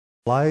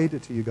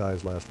Lied to you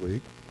guys last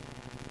week.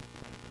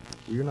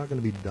 You're not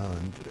going to be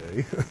done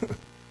today.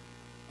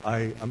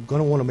 I'm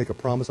going to want to make a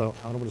promise. I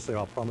don't want to say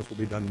I'll promise we'll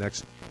be done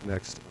next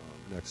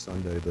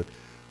Sunday, but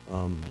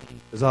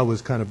as I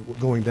was kind of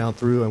going down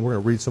through, and we're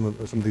going to read some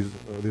of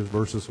these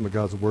verses, some of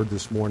God's Word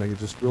this morning, it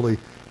just really,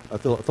 I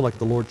feel like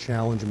the Lord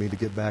challenged me to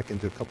get back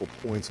into a couple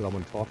points that I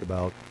want to talk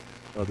about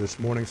this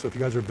morning. So if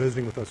you guys are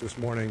visiting with us this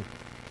morning,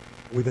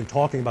 we've been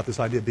talking about this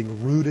idea of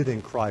being rooted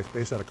in Christ,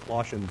 based out of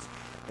Colossians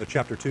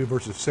chapter 2,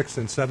 verses 6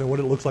 and 7, what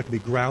it looks like to be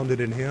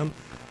grounded in Him.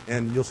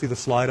 And you'll see the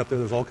slide up there.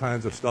 There's all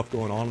kinds of stuff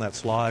going on that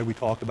slide. We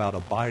talked about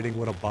abiding,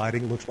 what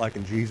abiding looks like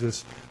in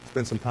Jesus.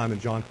 Spent some time in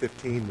John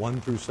 15,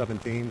 1 through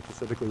 17,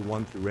 specifically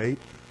 1 through 8.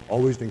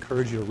 Always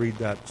encourage you to read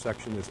that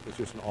section. It's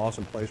just an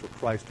awesome place where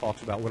Christ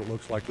talks about what it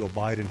looks like to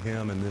abide in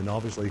Him, and then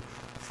obviously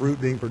fruit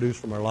being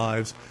produced from our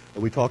lives.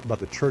 We talked about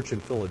the church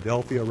in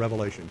Philadelphia,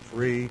 Revelation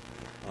 3.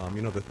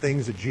 The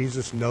things that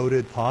Jesus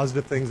noted,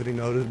 positive things that He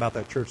noted about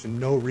that church, and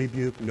no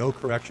rebuke, no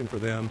correction for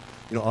them.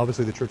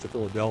 Obviously the church of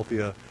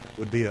Philadelphia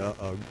would be a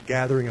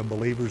gathering of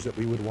believers that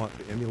we would want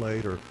to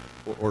emulate or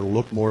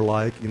look more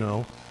like,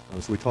 So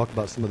we talked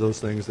about some of those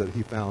things that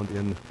He found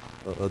in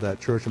that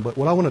church. But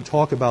what I want to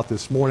talk about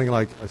this morning,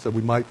 like I said,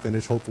 we might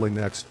finish hopefully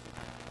next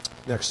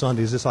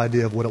Sunday, is this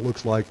idea of what it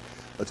looks like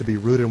to be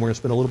rooted. And we're going to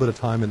spend a little bit of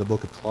time in the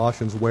book of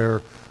Colossians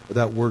where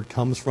that word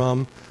comes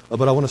from.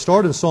 But I want to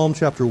start in Psalm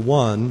chapter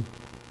 1,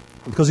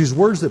 because these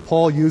words that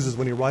Paul uses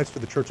when he writes to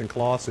the church in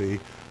Colossae,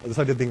 this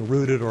idea of being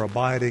rooted or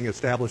abiding,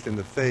 established in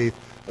the faith,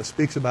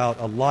 speaks about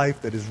a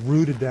life that is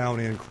rooted down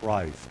in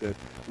Christ. That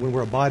when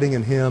we're abiding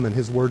in Him and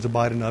His words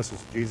abide in us,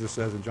 as Jesus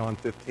says in John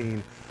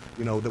 15,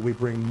 that we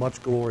bring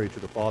much glory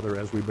to the Father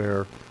as we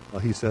bear,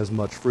 He says,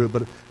 much fruit.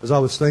 But as I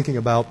was thinking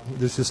about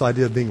this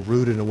idea of being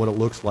rooted and what it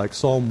looks like,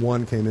 Psalm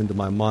 1 came into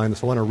my mind.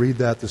 So I want to read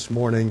that this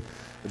morning.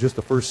 Just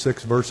the first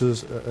 6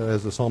 verses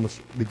as the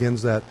psalmist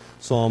begins that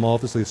psalm.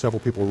 Obviously,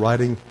 several people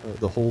writing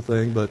the whole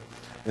thing, and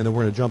then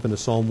we're going to jump into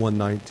Psalm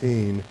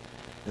 119,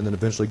 and then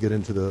eventually get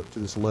into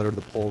this letter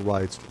that Paul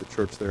writes to the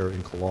church there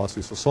in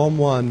Colossae. So Psalm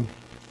 1,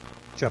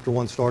 chapter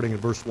 1, starting in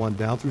verse 1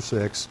 down through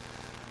 6,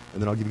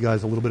 and then I'll give you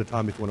guys a little bit of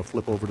time if you want to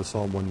flip over to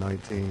Psalm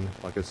 119.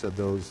 Like I said,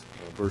 those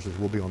verses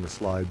will be on the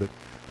slide. But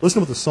listen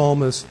to what the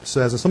psalmist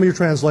says. And some of your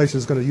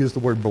translations is going to use the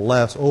word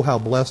blessed. Oh, how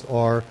blessed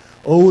are.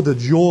 Oh, the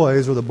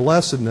joys or the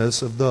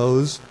blessedness of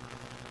those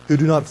who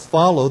do not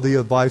follow the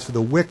advice of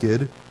the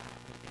wicked,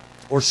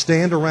 or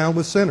stand around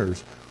with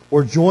sinners,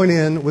 or join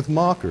in with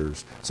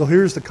mockers. So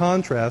here's the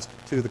contrast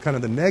to the kind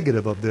of the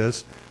negative of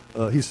this.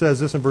 He says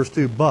this in verse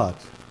 2,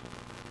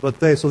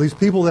 so these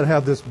people that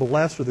have this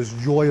blessed or this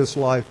joyous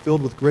life,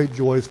 filled with great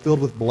joys, filled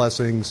with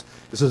blessings,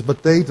 it says,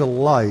 but they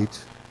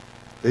delight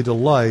in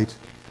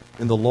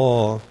the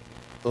law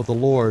of the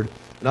Lord.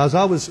 And as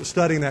I was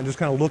studying that and just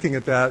kind of looking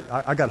at that,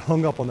 I got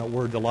hung up on that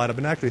word delight. I've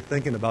been actually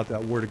thinking about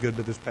that word a good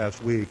bit this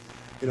past week.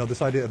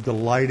 This idea of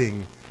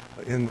delighting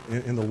in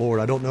the Lord.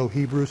 I don't know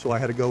Hebrew, so I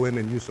had to go in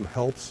and use some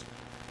helps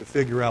to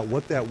figure out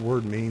what that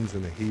word means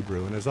in the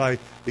Hebrew. And as I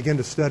began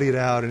to study it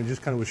out, and it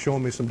just kind of was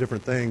showing me some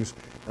different things,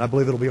 and I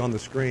believe it'll be on the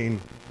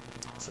screen,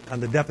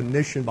 kind of the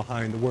definition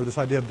behind the word, this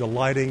idea of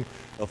delighting,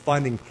 of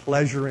finding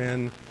pleasure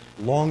in,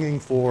 longing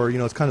for,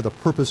 it's kind of the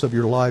purpose of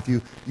your life.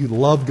 You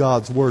love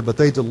God's Word, but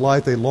they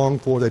delight, they long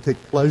for, they take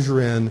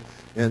pleasure in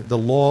the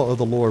law of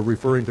the Lord,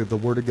 referring to the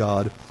Word of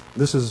God.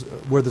 This is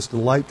where this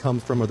delight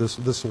comes from, or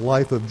this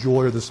life of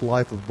joy, or this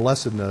life of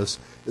blessedness.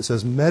 It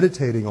says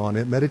meditating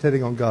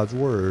on God's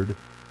Word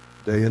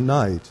day and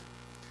night.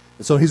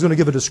 And so he's going to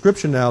give a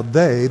description now.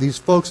 These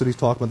folks that he's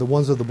talking about, the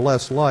ones of the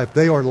blessed life,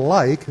 they are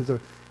like, he's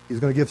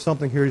going to give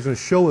something here. He's going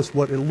to show us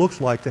what it looks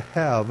like to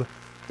have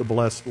the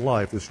blessed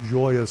life, this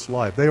joyous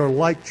life. They are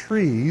like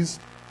trees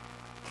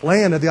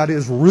planted, the idea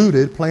is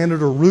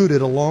planted or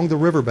rooted along the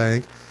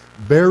riverbank,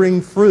 bearing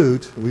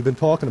fruit. We've been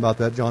talking about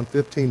that, John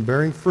 15,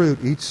 bearing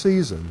fruit each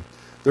season.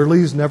 Their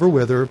leaves never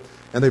wither,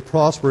 and they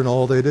prosper in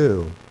all they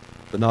do.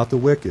 But not the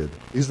wicked.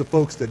 These are the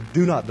folks that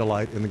do not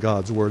delight in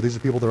God's Word. These are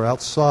people that are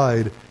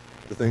outside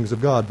the things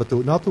of God. But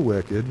not the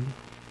wicked.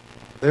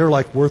 They are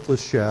like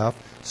worthless chaff,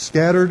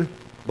 scattered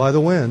by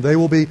the wind. They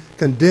will be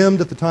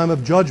condemned at the time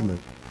of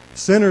judgment.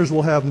 Sinners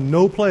will have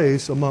no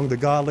place among the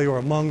godly or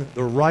among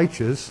the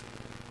righteous.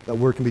 That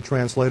word can be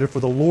translated, for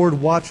the Lord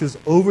watches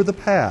over the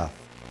path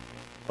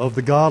of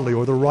the godly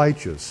or the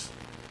righteous,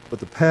 but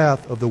the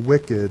path of the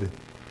wicked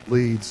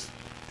leads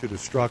to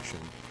destruction.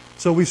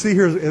 So we see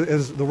here,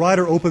 as the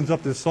writer opens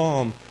up this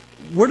psalm,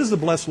 where does the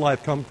blessed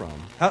life come from?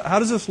 How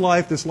does this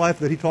life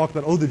that he talked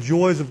about, the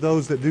joys of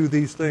those that do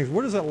these things,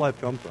 where does that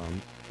life come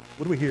from?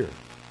 What do we hear?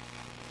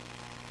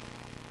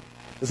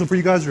 And so for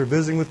you guys that are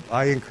visiting with,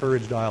 I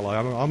encourage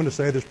dialogue. I'm going to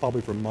say this probably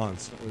for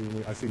months.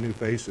 I see new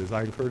faces.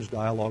 I encourage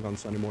dialogue on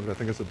Sunday mornings. I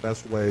think it's the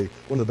best way,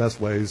 one of the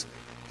best ways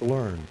to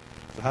learn.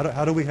 So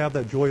how do we have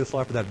that joyous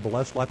life, or that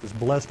blessed life that's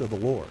blessed of the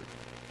Lord?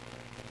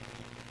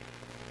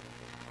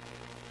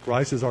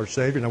 Christ is our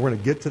Savior. Now we're going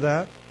to get to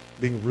that,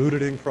 being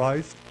rooted in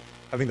Christ,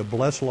 having the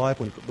blessed life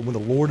when the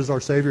Lord is our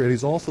Savior, and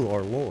He's also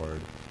our Lord.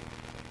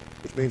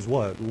 Which means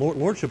what?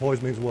 Lordship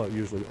always means what,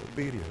 usually?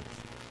 Obedience.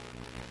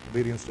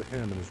 obedience to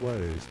Him and His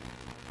ways.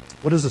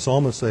 What does the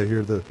psalmist say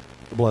here that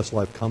the blessed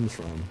life comes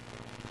from?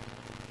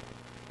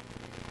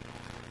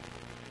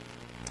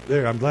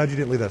 There, I'm glad you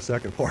didn't leave that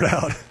second part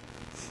out.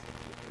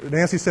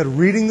 Nancy said,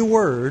 reading the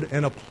Word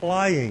and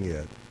applying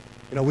it.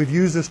 You know, we've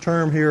used this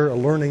term here,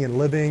 learning and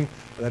living.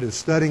 That is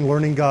studying,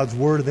 learning God's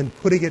Word, and then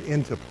putting it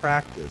into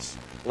practice.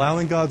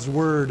 Allowing God's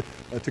Word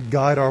to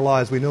guide our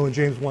lives. We know in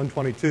James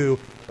 1:22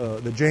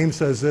 that James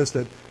says this,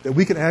 that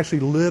we can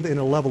actually live in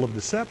a level of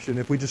deception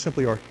if we just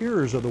simply are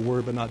hearers of the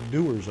Word but not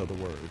doers of the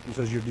Word. He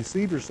says you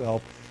deceive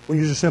yourself when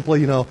you just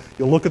simply, you'll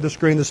look at the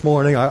screen this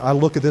morning. I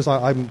look at this,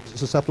 I'm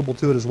susceptible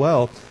to it as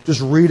well.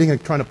 Just reading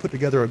and trying to put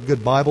together a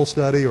good Bible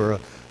study or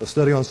a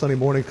study on Sunday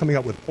morning, coming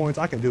up with points.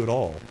 I can do it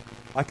all.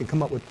 I can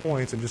come up with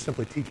points and just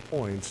simply teach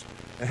points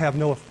and have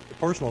no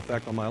personal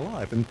effect on my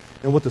life. And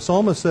what the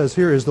psalmist says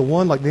here is the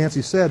one, like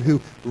Nancy said, who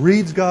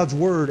reads God's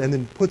Word and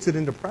then puts it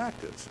into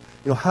practice.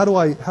 How do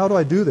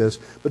I do this?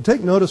 But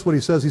take notice what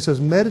he says. He says,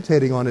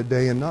 meditating on it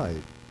day and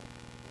night.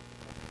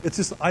 It's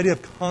this idea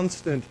of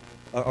constant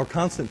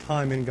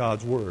time in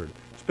God's Word,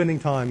 spending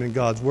time in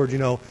God's Word.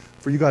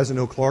 For you guys that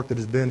know Clark that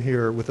has been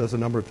here with us a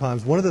number of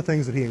times, one of the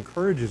things that he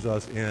encourages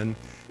us in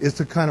is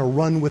to kind of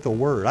run with a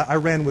word. I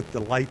ran with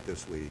delight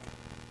this week.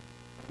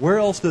 Where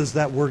else does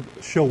that word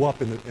show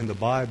up in the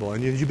Bible?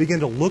 And as you begin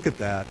to look at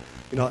that,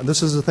 and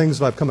this is the things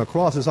that I've come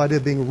across, this idea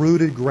of being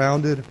rooted,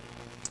 grounded,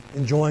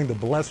 enjoying the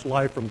blessed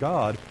life from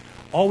God,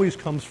 always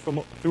comes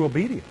through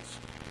obedience.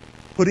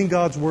 Putting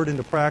God's Word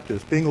into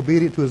practice, being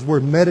obedient to His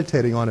Word,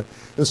 meditating on it.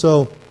 And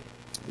so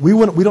we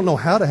don't know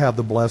how to have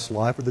the blessed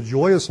life or the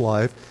joyous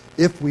life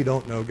if we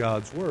don't know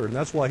God's Word. And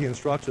that's why He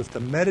instructs us to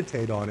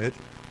meditate on it,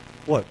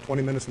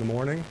 20 minutes in the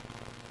morning?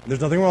 And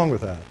there's nothing wrong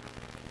with that.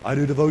 I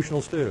do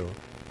devotionals too.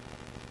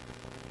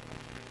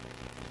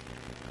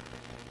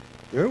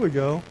 There we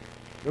go.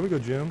 There we go,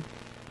 Jim.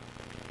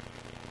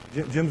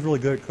 Jim's really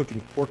good at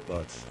cooking pork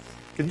butts.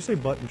 Can you say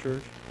butt in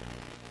church?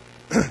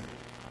 I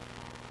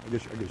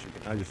guess you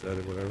can. I just said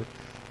it, whatever.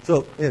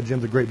 So,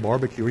 Jim's a great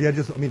barbecuer.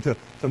 To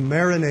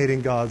marinate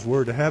in God's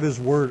Word, to have His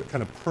Word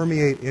kind of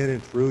permeate in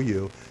and through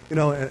you. And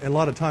a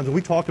lot of times, and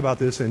we talked about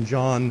this in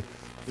John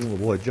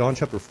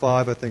chapter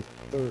 5, I think,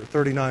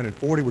 39 and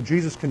 40, where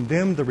Jesus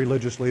condemned the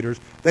religious leaders.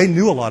 They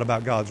knew a lot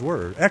about God's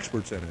Word,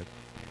 experts in it.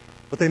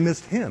 But they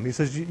missed Him. He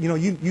says,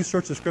 you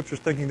search the Scriptures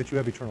thinking that you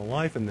have eternal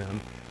life in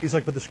them. He's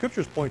like, but the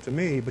Scriptures point to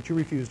me, but you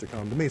refuse to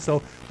come to me.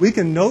 So we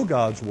can know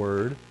God's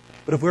Word,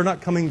 but if we're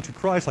not coming to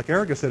Christ, like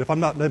Erica said, if I've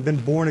not been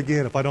born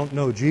again, if I don't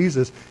know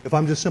Jesus, if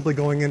I'm just simply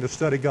going in to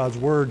study God's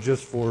Word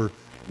just for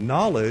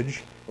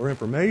knowledge or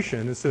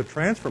information instead of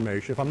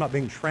transformation, if I'm not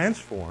being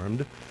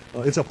transformed,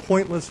 it's a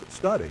pointless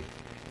study.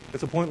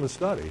 It's a pointless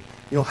study.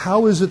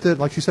 How is it that,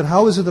 like she said,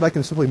 how is it that I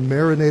can simply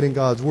marinate in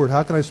God's Word?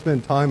 How can I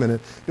spend time in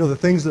it? The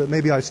things that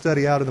maybe I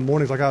study out in the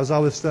mornings, like as I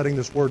was studying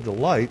this word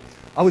delight,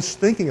 I was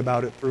thinking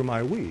about it through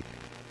my week.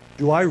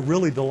 Do I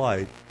really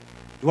delight?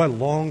 Do I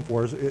long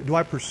for it? Do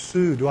I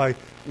pursue? Do I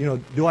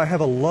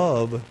have a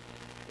love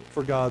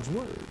for God's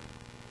Word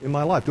in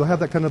my life? Do I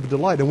have that kind of a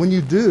delight? And when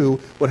you do,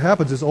 what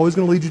happens is it's always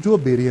going to lead you to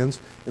obedience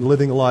and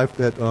living a life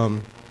that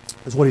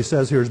is what he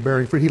says here is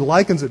bearing fruit. He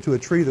likens it to a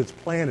tree that's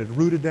planted,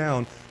 rooted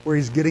down, where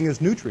he's getting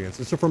his nutrients.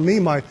 And so for me,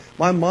 my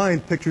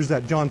mind pictures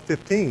that John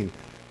 15,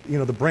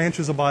 the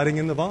branches abiding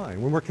in the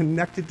vine. When we're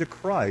connected to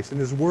Christ and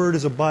His Word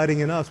is abiding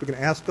in us, we can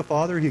ask the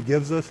Father. He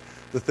gives us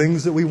the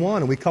things that we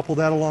want. And we couple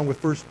that along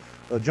with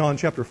 1 John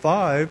chapter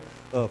 5,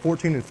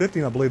 14 and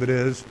 15, I believe it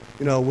is,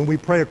 when we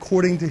pray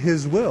according to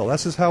His will.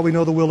 That's just how we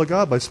know the will of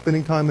God, by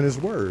spending time in His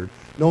Word,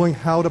 knowing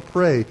how to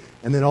pray.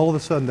 And then all of a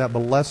sudden, that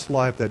blessed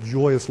life, that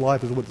joyous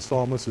life is what the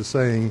psalmist is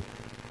saying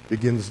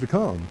begins to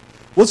come.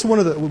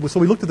 So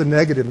we looked at the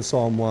negative in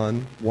Psalm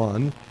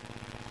 1.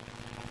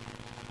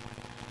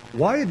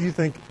 Why do you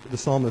think the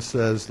psalmist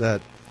says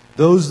that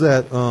those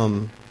that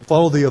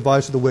follow the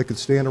advice of the wicked,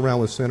 stand around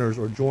with sinners,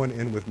 or join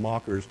in with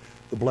mockers,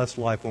 the blessed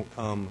life won't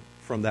come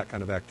from that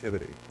kind of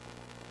activity?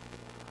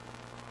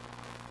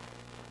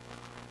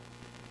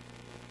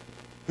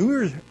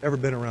 Who has ever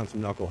been around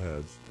some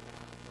knuckleheads?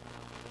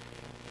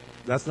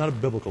 That's not a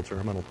biblical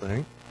term, I don't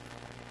think.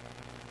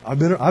 I've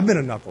been a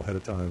knucklehead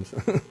at times.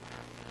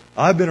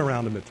 I've been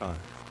around them at times.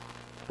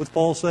 What's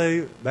Paul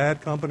say?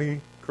 Bad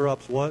company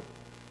corrupts what?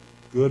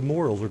 Good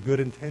morals or good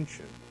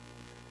intention.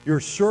 Your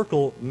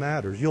circle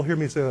matters. You'll hear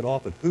me say that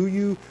often. Who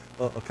you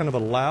kind of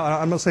allow.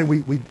 I'm not saying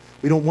we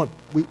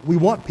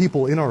want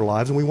people in our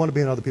lives and we want to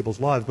be in other people's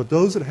lives, but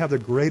those that have the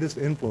greatest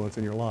influence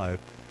in your life,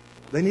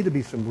 they need to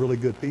be some really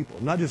good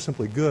people. Not just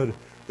simply good,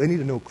 they need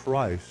to know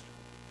Christ.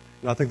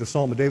 And I think the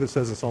Psalm of David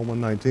says in Psalm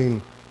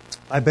 119,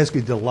 I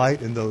basically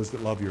delight in those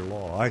that love your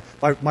law.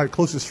 My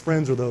closest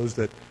friends are those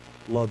that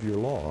love your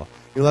law.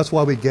 That's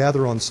why we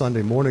gather on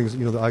Sunday mornings.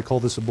 I call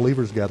this a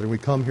believer's gathering. We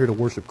come here to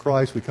worship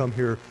Christ. We come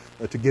here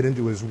to get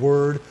into His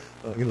Word.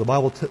 The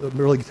Bible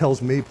really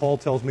tells me, Paul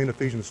tells me in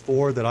Ephesians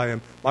 4,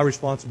 that my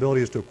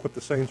responsibility is to equip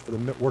the saints for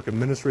the work of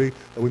ministry,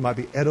 that we might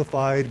be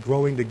edified,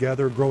 growing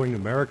together, growing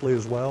numerically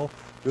as well,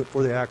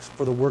 for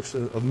the works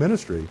of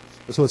ministry.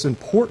 And so it's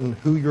important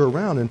who you're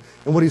around. And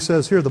what he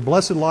says here, the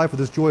blessed life or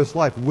this joyous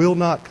life will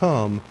not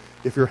come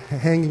if you're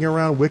hanging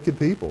around wicked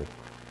people.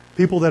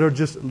 People that are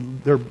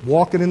they're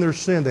walking in their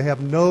sin. They have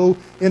no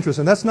interest.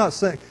 And that's not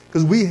saying,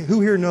 because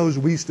who here knows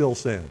we still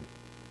sin?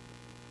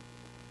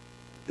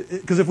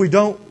 Because if we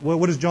don't, well,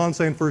 what does John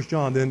say in 1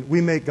 John? Then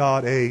we make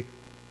God a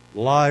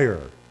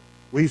liar.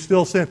 We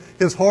still sin.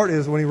 His heart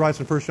is, when he writes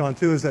in 1 John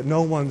 2, is that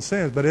no one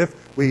sins. But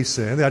if we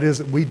sin, that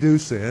is, we do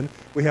sin,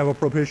 we have a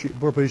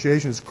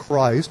propitiation, is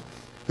Christ,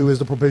 who is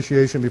the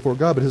propitiation before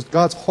God. But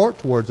God's heart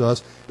towards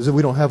us is that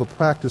we don't have a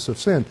practice of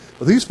sin.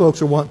 But these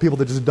folks want people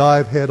that just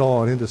dive head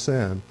on into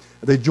sin.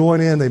 They join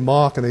in, they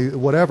mock, and they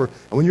whatever.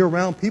 And when you're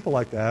around people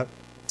like that,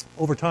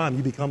 over time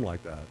you become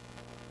like that.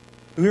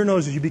 Who here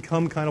knows that you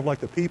become kind of like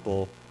the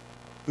people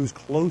who's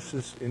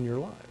closest in your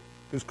life,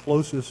 who's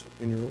closest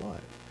in your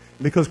life.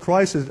 Because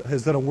Christ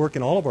has done a work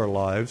in all of our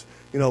lives,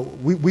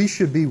 we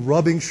should be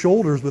rubbing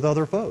shoulders with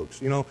other folks.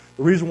 The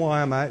reason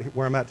why I'm at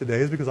where I'm at today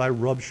is because I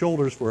rubbed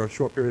shoulders for a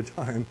short period of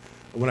time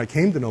when I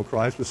came to know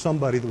Christ with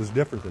somebody that was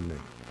different than me.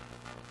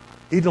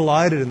 He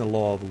delighted in the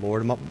law of the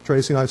Lord. And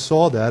Tracy and I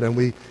saw that, and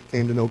we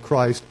came to know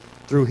Christ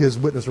through his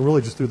witness, and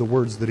really just through the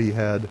words that he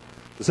had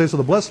to say. So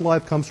the blessed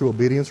life comes through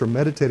obedience or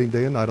meditating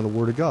day and night on the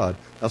Word of God.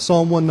 Now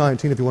Psalm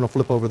 119, if you want to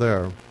flip over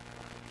there.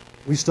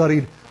 We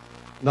studied,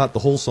 not the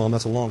whole psalm,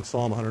 that's a long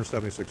psalm,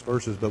 176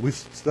 verses, but we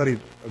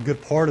studied a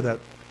good part of that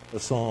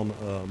psalm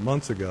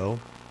months ago.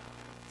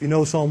 If you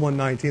know Psalm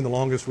 119, the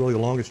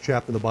longest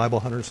chapter in the Bible,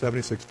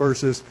 176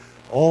 verses,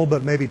 all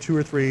but maybe 2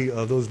 or 3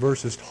 of those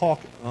verses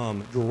talk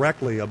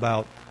directly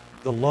about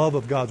the love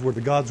of God's Word,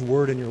 the God's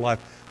Word in your life,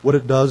 what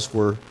it does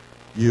for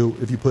you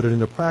if you put it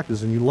into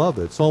practice and you love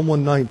it. Psalm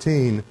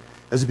 119,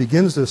 as he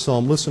begins this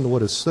psalm, listen to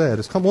what is said.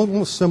 It's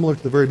almost similar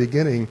to the very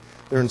beginning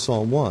there in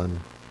Psalm 1.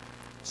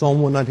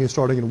 Psalm 119,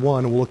 starting in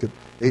 1, and we'll look at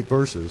 8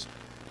 verses.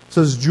 It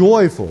says,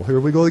 joyful. Here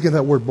we go again,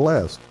 that word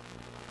blessed.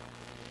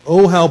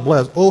 Oh, how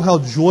blessed. Oh, how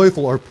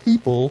joyful are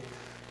people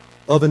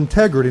of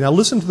integrity. Now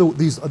listen to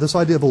this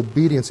idea of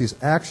obedience, these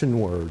action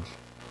words.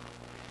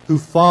 Who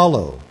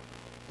follow.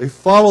 They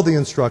follow the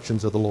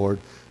instructions of the Lord.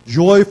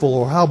 Joyful,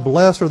 or how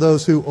blessed are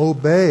those who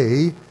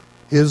obey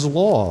His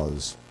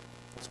laws.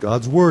 It's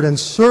God's Word. And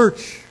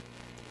search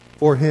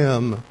for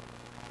Him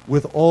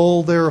with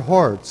all their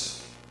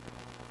hearts.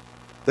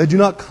 They do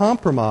not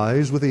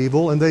compromise with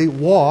evil, and they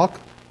walk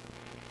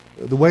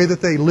the way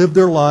that they live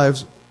their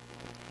lives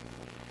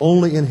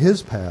only in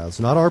His paths.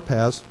 Not our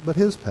paths, but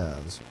His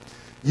paths.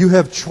 You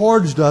have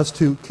charged us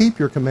to keep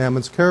your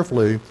commandments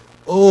carefully.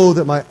 Oh,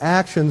 that my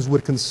actions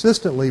would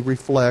consistently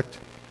reflect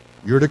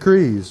your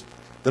decrees.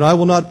 That I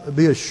will not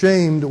be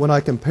ashamed when I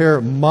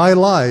compare my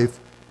life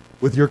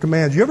with your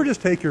commands. You ever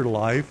just take your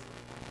life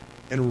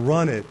and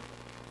run it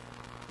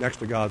next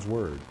to God's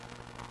Word?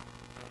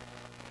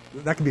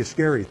 That can be a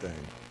scary thing.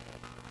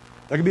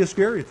 That can be a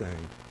scary thing.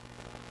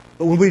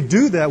 But when we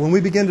do that, when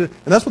we begin to, and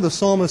that's what the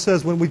psalmist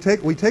says, when we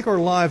take our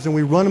lives and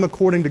we run them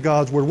according to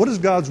God's Word, what does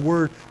God's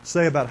Word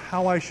say about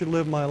how I should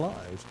live my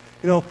lives?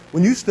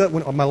 When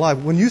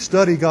you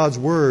study God's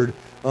Word,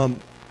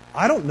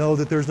 I don't know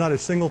that there's not a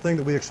single thing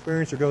that we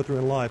experience or go through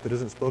in life that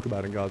isn't spoken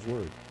about in God's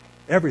Word.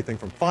 Everything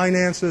from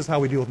finances, how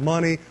we deal with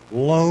money,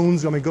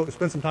 loans. Go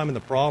spend some time in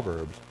the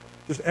Proverbs.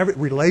 Just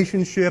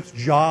relationships,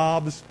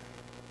 jobs,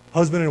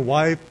 husband and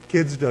wife,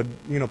 kids to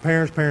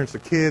parents to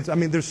kids.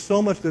 There's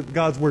so much that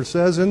God's Word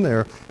says in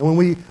there. And when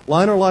we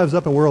line our lives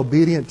up and we're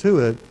obedient to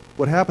it,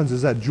 what happens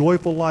is that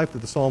joyful life that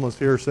the psalmist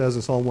here says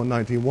in Psalm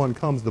 119:1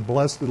 comes, the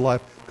blessed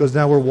life, because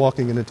now we're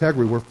walking in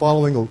integrity. We're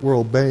following, we're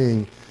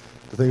obeying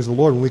the things of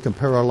the Lord when we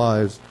compare our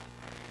lives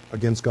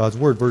against God's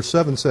Word. Verse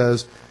 7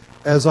 says,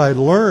 as I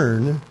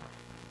learn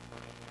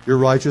your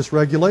righteous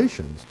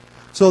regulations.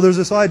 So there's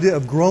this idea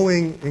of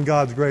growing in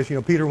God's grace.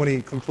 Peter, when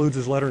he concludes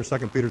his letter in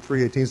 2 Peter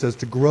 3:18, says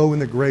to grow in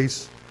the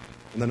grace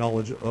and the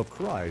knowledge of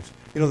Christ.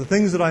 The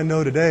things that I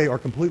know today are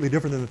completely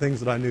different than the things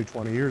that I knew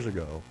 20 years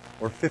ago,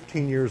 or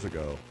 15 years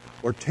ago,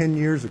 or 10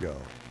 years ago.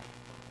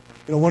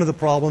 One of the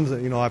problems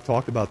that, I've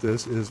talked about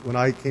this, is when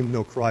I came to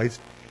know Christ,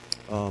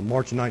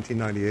 March of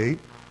 1998,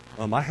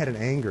 I had an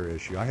anger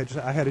issue. I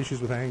had issues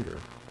with anger.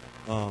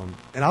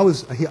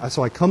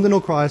 So I come to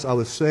know Christ, I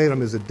was saved,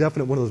 as a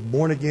definite one of those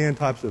born again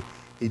types of,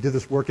 He did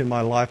this work in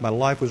my life. My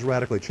life was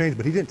radically changed,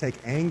 but He didn't take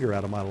anger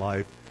out of my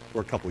life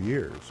for a couple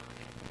years.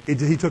 He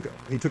took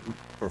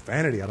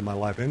profanity out of my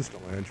life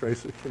instantly, and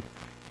Tracy can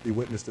be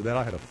witness to that.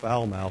 I had a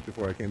foul mouth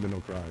before I came to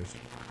know Christ.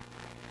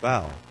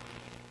 Foul.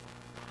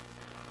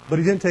 But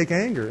He didn't take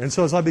anger. And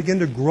so as I begin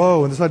to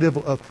grow, and this idea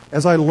of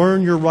as I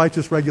learn your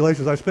righteous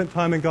regulations, I spent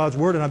time in God's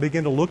Word, and I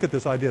began to look at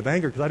this idea of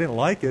anger because I didn't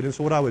like it. And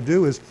so what I would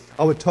do is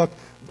I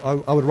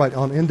would write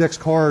on index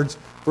cards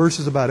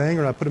verses about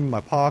anger, and I put them in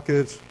my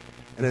pockets.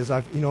 And as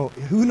I've,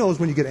 who knows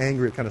when you get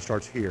angry, it kind of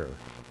starts here.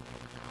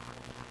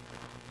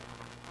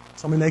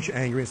 Somebody makes you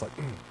angry, it's like,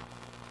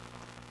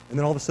 and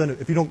then all of a sudden,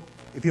 if you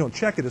don't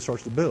check it, it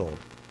starts to build,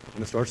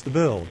 and it starts to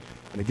build,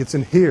 and it gets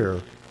in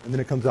here, and then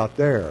it comes out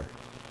there,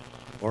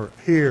 or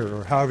here,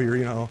 or however you're.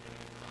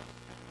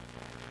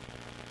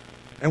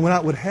 And when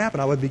that would happen,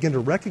 I would begin to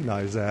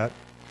recognize that,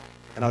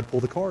 and I'd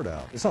pull the card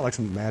out. It's not like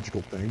some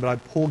magical thing, but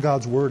I'd pull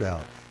God's Word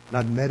out, and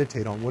I'd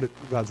meditate on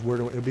God's Word.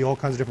 It would be all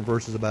kinds of different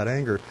verses about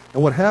anger.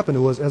 And what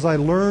happened was, as I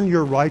learned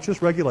your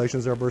righteous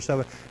regulations, there, verse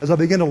 7, as I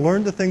began to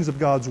learn the things of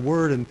God's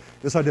Word and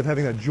this idea of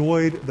having that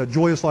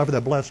joyous life or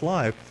that blessed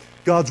life,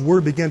 God's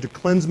Word began to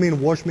cleanse me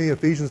and wash me.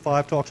 Ephesians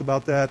 5 talks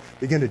about that.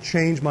 Began to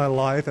change my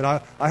life. And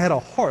I had a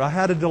heart. I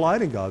had a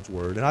delight in God's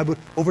Word. And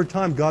over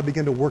time, God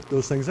began to work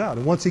those things out.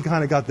 And once He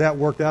kind of got that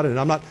worked out, and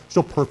I'm not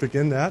still perfect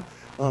in that,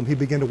 He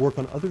began to work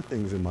on other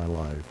things in my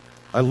life.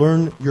 I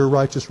learned your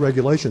righteous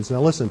regulations.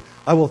 Now listen,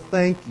 I will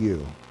thank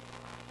you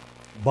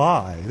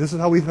by, this is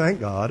how we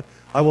thank God,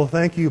 I will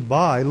thank you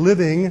by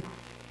living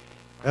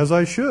as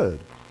I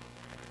should.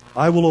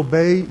 I will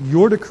obey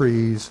your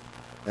decrees.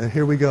 And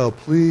here we go.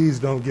 Please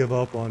don't give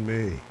up on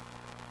me.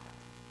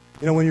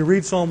 When you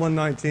read Psalm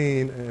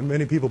 119, and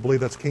many people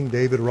believe that's King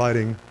David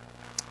writing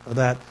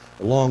that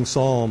long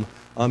psalm,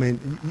 I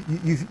mean,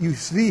 you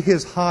see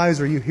his highs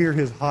or you hear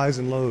his highs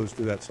and lows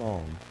through that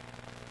psalm.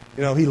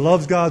 He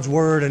loves God's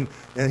Word, and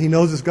he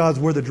knows it's God's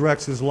Word that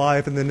directs his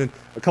life. And then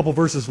a couple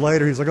verses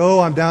later, he's like, oh,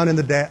 I'm down in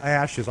the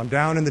ashes. I'm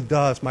down in the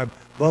dust. My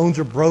bones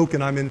are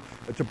broken. I'm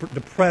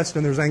depressed,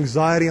 and there's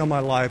anxiety on my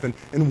life.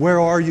 And where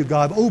are you,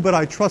 God? Oh, but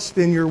I trust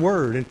in your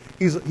Word. And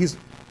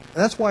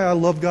that's why I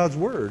love God's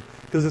Word,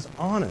 because it's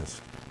honest.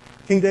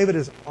 King David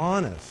is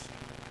honest.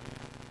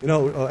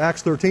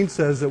 Acts 13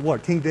 says that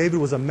what? King David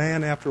was a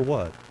man after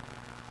what?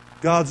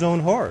 God's own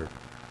heart.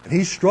 And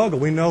he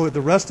struggled. We know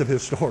the rest of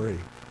his story.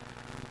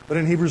 But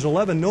in Hebrews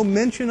 11, no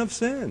mention of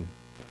sin,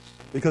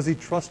 because he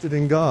trusted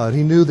in God.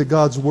 He knew that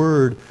God's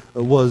Word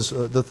was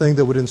the thing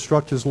that would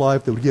instruct his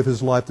life, that would give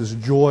his life this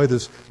joy,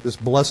 this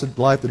blessed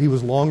life that he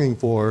was longing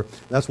for.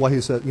 That's why he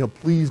said,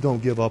 please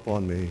don't give up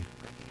on me.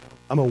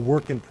 I'm a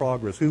work in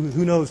progress.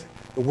 Who knows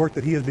the work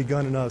that he has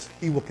begun in us?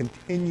 He will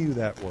continue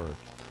that work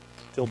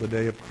till the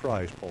day of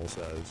Christ, Paul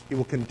says. He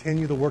will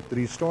continue the work that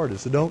he started.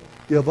 So don't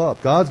give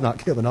up. God's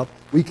not giving up.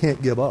 We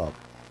can't give up.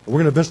 And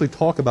we're going to eventually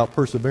talk about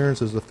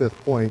perseverance as the fifth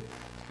point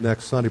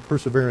next Sunday,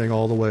 persevering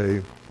all the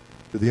way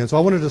to the end. So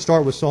I wanted to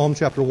start with Psalm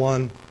chapter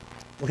 1,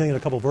 looking at a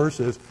couple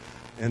verses,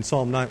 and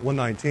Psalm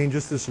 119,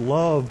 just this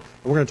love.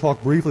 And we're going to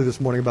talk briefly this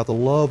morning about the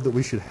love that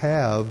we should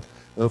have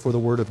for the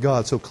Word of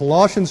God. So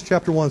Colossians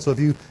chapter 1, so if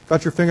you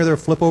got your finger there,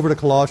 flip over to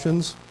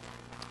Colossians.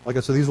 Like I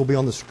said, these will be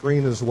on the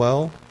screen as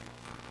well.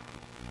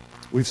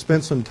 We've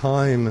spent some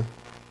time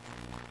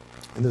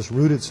in this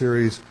Rooted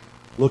series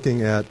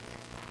looking at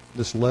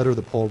this letter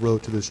that Paul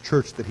wrote to this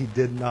church that he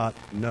did not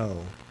know.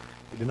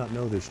 He did not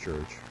know this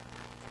church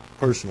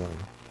personally,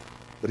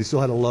 but he still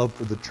had a love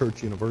for the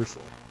church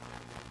universal.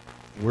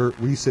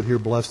 We sit here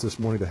blessed this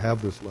morning to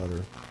have this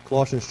letter.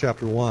 Colossians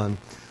chapter 1.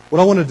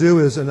 What I want to do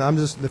is,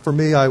 for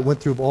me, I went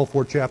through all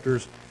 4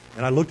 chapters,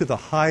 and I looked at the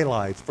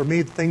highlights. For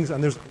me, things,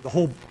 and the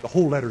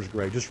whole letter's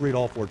great. Just read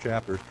all 4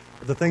 chapters.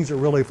 But the things that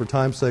really, for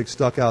time's sake,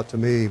 stuck out to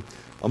me,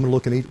 we're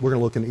going to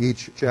look in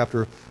each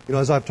chapter.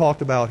 As I've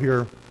talked about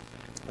here,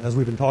 as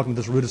we've been talking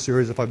this Rooted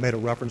series, if I've made a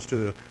reference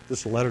to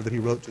this letter that he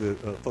wrote to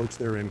the folks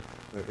there in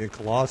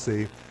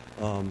Colossae,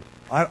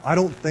 I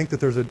don't think that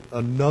there's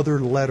another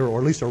letter, or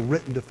at least a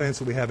written defense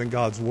that we have in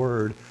God's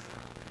Word,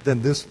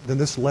 than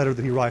this letter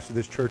that he writes to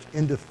this church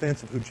in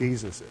defense of who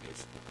Jesus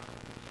is.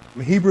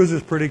 Hebrews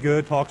is pretty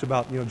good. Talks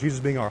about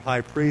Jesus being our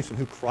high priest and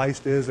who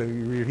Christ is.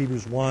 And you read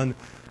Hebrews 1,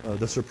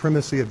 the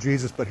supremacy of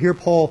Jesus. But here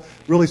Paul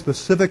really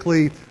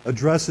specifically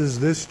addresses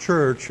this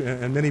church,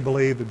 and many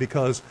believe that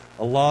because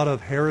a lot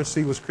of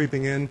heresy was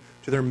creeping in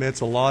to their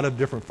midst, a lot of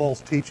different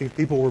false teachings.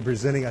 People were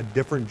presenting a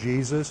different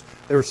Jesus.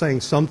 They were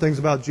saying some things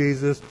about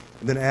Jesus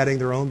and then adding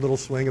their own little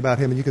swing about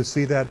him. And you can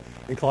see that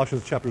in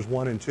Colossians chapters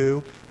 1 and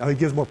 2. Now he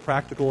gives more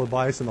practical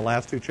advice in the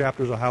last 2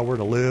 chapters of how we're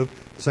to live.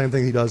 The same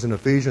thing he does in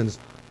Ephesians.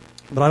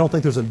 But I don't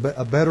think there's a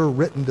better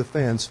written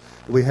defense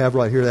that we have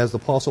right here as the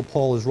Apostle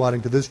Paul is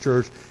writing to this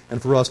church and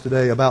for us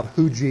today about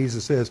who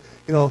Jesus is.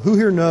 Who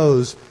here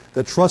knows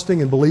that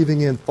trusting and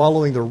believing in,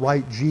 following the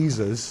right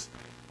Jesus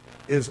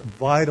is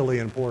vitally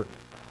important?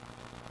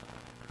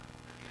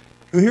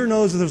 Who here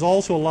knows that there's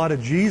also a lot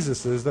of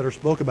Jesuses that are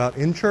spoken about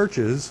in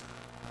churches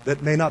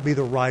that may not be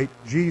the right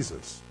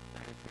Jesus?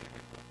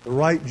 The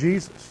right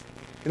Jesus.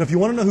 If you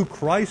want to know who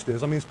Christ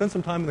is, spend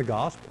some time in the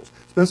Gospels.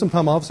 Spend some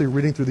time, obviously,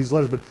 reading through these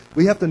letters. But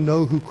we have to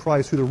know who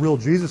Christ, who the real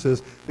Jesus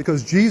is,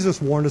 because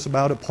Jesus warned us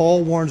about it.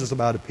 Paul warns us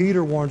about it.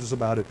 Peter warns us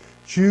about it.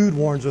 Jude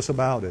warns us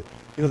about it.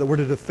 That we're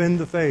to defend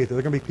the faith. There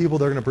are going to be people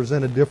that are going to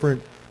present a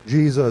different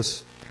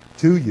Jesus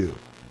to you.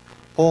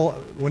 Paul,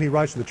 when he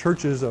writes to the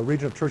churches, a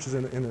region of churches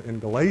in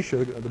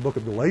Galatia, the book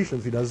of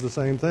Galatians, he does the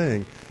same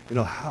thing.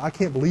 I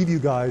can't believe you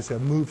guys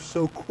have moved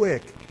so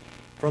quick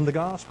from the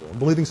gospel,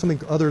 believing something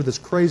other that's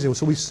crazy. And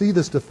so we see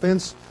this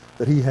defense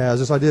that he has,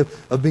 this idea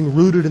of being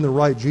rooted in the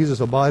right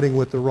Jesus, abiding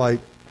with the right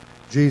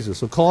Jesus.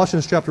 So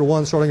Colossians chapter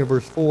 1, starting in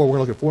verse 4, we're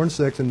going to look at 4 and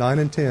 6 and 9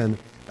 and 10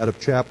 out of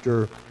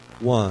chapter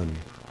 1.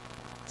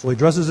 So he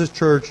addresses his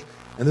church,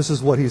 and this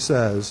is what he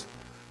says.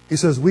 He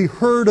says, "We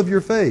heard of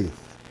your faith."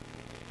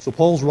 So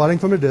Paul's writing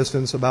from a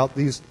distance about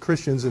these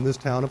Christians in this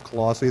town of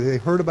Colossae. They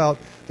heard about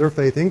their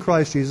faith in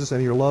Christ Jesus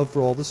and your love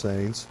for all the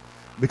saints,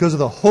 because of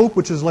the hope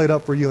which is laid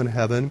up for you in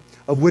heaven,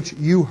 of which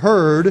you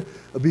heard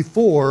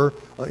before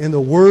in the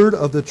word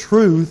of the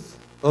truth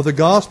of the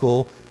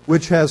gospel,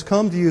 which has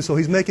come to you. So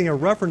he's making a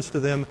reference to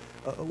them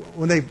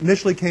when they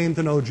initially came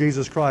to know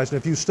Jesus Christ. And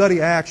if you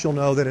study Acts, you'll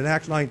know that in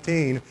Acts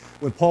 19,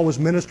 when Paul was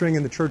ministering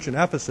in the church in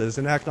Ephesus,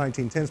 in Acts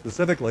 19:10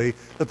 specifically,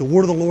 that the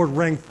word of the Lord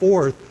rang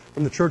forth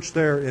from the church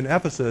there in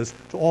Ephesus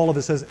to all of,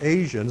 it says,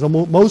 Asians.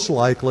 Most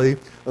likely,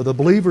 the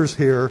believers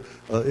here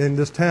in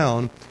this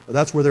town,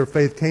 that's where their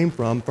faith came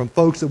from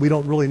folks that we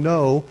don't really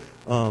know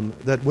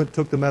that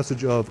took the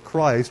message of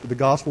Christ, the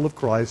gospel of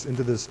Christ,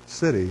 into this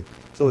city.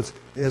 So it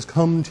has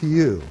come to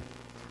you,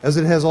 as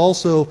it has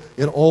also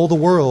in all the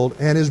world,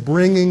 and is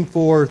bringing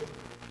forth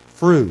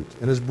fruit,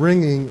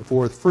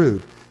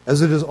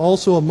 as it is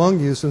also among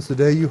you since the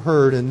day you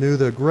heard and knew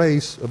the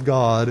grace of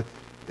God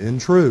in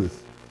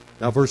truth.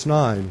 Now verse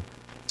 9,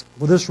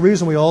 "For this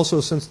reason we also,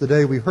 since the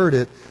day we heard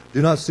it,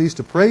 do not cease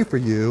to pray for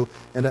you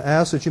and to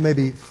ask that you may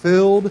be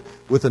filled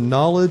with the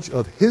knowledge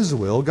of His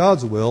will,"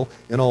 God's will,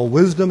 "in all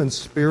wisdom and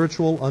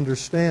spiritual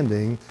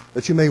understanding,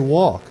 that you may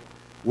walk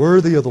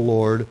worthy of the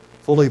Lord,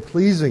 fully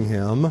pleasing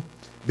Him,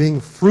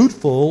 being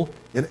fruitful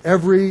in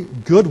every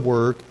good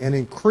work and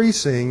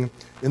increasing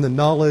in the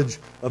knowledge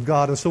of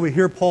God." And so we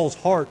hear Paul's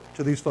heart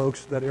to these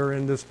folks that are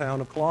in this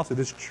town of Colossae,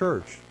 this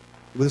church,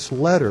 with this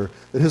letter,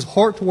 that his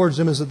heart towards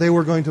them is that they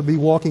were going to be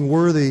walking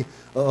worthy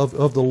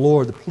of the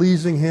Lord,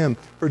 pleasing Him,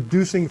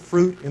 producing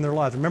fruit in their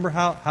lives. Remember,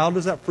 how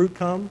does that fruit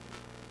come?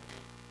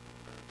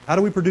 How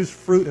do we produce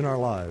fruit in our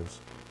lives?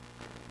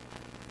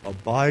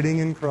 Abiding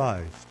in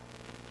Christ.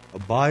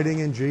 Abiding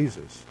in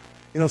Jesus.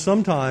 You know,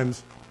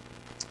 sometimes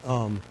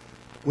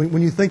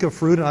when you think of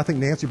fruit, and I think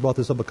Nancy brought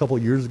this up a couple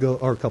of years ago,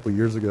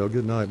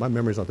 good night, my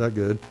memory's not that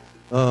good,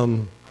 a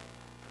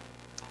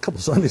couple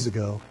of Sundays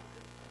ago.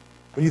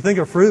 When you think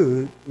of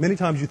fruit, many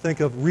times you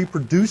think of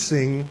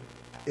reproducing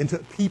into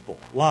people,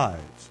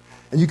 lives.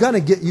 And you kind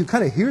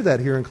of hear that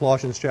here in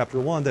Colossians chapter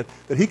 1, that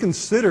he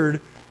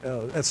considered,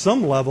 at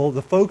some level,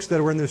 the folks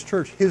that were in this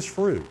church his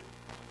fruit.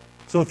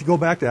 So if you go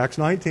back to Acts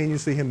 19, you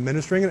see him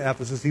ministering in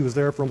Ephesus. He was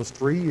there for almost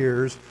 3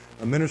 years,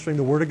 ministering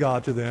the Word of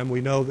God to them.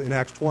 We know that in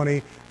Acts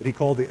 20 that he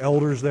called the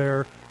elders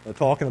there,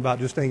 talking about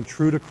just staying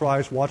true to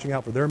Christ, watching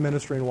out for their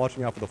ministry and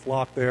watching out for the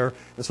flock there.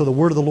 And so the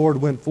Word of the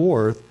Lord went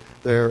forth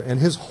there, and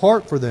his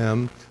heart for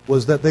them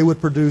was that they would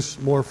produce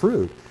more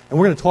fruit. And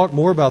we're going to talk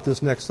more about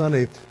this next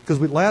Sunday, because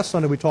last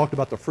Sunday we talked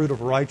about the fruit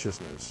of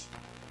righteousness,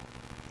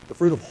 the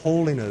fruit of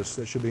holiness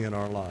that should be in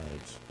our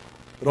lives.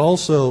 But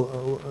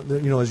also,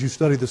 as you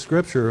study the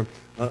Scripture,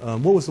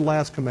 what was the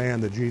last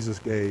command that Jesus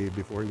gave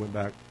before He went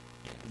back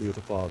to be with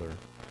the Father?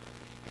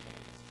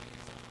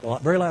 The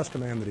very last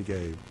command that He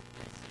gave.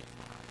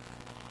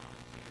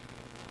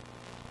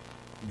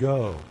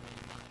 Go.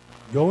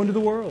 Go into the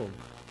world.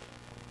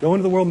 Go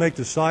into the world, make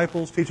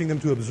disciples, teaching them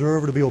to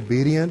observe or to be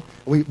obedient.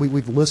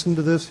 We've listened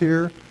to this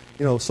here.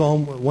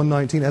 Psalm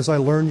 119, "As I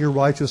learn your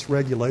righteous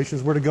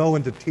regulations." We're to go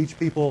and to teach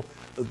people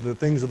the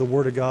things of the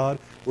Word of God.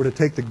 We're to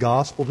take the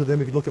gospel to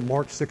them. If you look at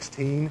Mark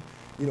 16,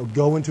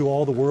 go into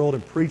all the world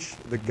and preach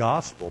the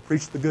gospel.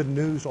 Preach the good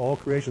news to all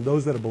creation.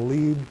 Those that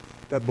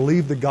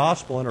believe the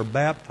gospel and are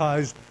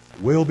baptized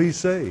will be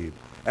saved.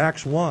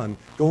 Acts 1,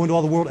 "Go into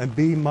all the world and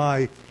be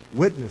my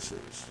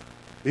witnesses."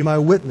 Be my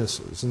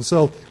witnesses. And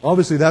so,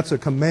 obviously, that's a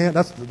command.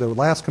 That's the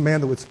last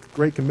command, that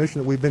Great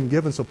Commission that we've been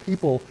given. So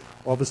people,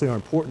 obviously, are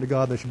important to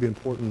God. They should be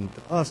important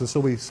to us. And so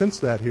we sense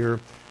that here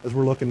as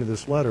we're looking at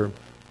this letter,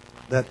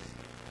 that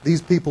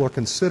these people are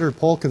considered,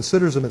 Paul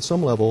considers them at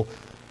some level,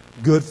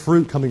 good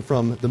fruit coming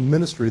from the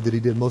ministry that he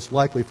did, most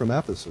likely from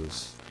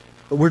Ephesus.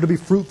 But we're to be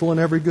fruitful in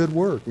every good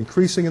work,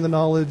 increasing in the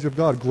knowledge of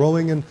God,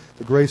 growing in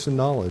the grace and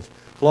knowledge.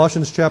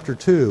 Colossians chapter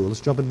 2.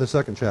 Let's jump into the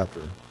second chapter.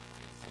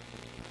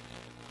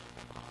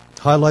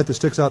 Highlight that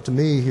sticks out to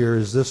me here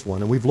is this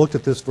one. And we've looked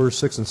at this verse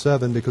 6 and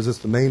 7 because it's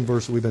the main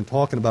verse that we've been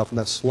talking about from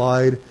that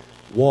slide.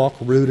 Walk,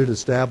 rooted,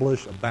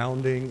 established,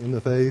 abounding in the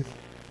faith.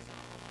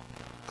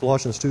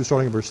 Colossians 2,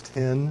 starting in verse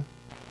 10.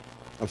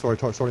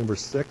 Starting in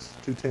verse 6,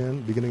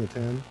 2:10, beginning of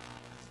 10.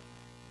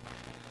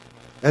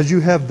 "As you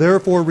have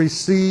therefore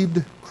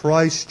received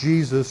Christ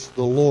Jesus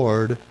the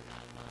Lord,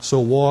 so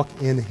walk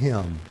in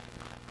Him."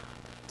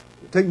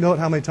 Take note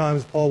how many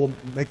times Paul will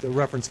make the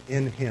reference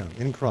in Him,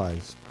 in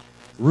Christ.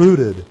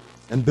 "Rooted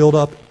and built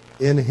up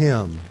in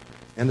Him,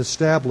 and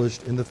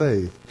established in the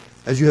faith,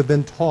 as you have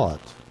been taught,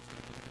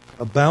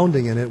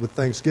 abounding in it with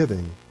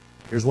thanksgiving."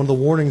 Here's one of the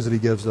warnings that he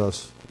gives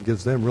us. He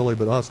gives them really,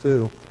 but us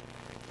too.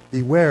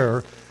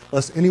 "Beware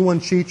lest anyone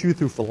cheat you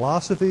through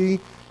philosophy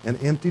and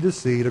empty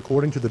deceit,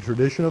 according to the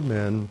tradition of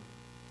men,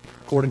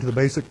 according to the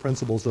basic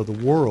principles of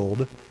the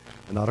world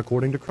and not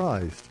according to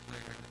Christ.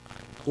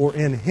 For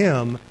in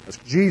him, as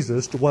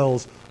Jesus,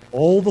 dwells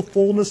all the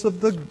fullness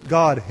of the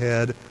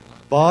Godhead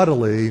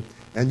bodily,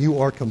 and you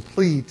are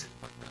complete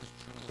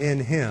in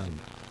him.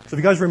 So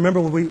if you guys remember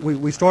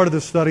when we started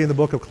this study in the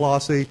book of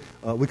Colossae,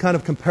 we kind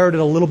of compared it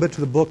a little bit to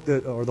the book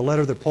or the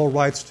letter that Paul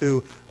writes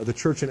to the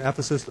church in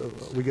Ephesus.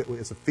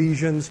 It's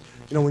Ephesians.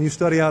 You know, when you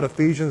study out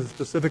Ephesians,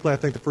 specifically I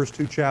think the first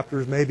 2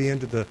 chapters, maybe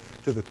into the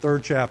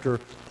 3rd chapter,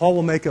 Paul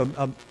will make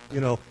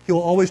he'll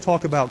always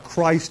talk about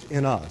Christ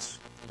in us.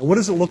 And what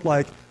does it look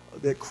like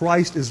that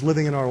Christ is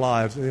living in our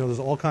lives? You know, there's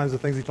all kinds of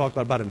things he talked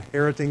about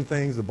inheriting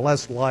things, the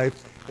blessed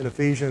life in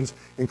Ephesians.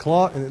 In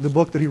the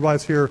book that he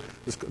writes here,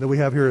 that we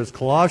have here is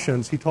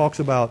Colossians, he talks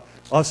about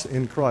us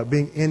in Christ,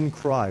 being in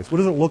Christ. What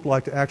does it look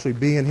like to actually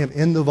be in him,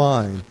 in the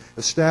vine,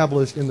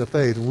 established in the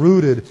faith,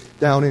 rooted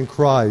down in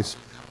Christ,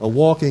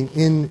 walking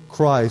in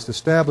Christ,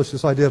 established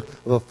this idea of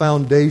a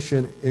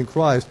foundation in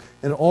Christ.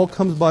 And it all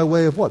comes by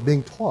way of what?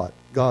 Being taught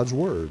God's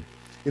Word.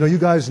 You know, you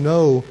guys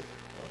know,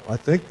 I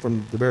think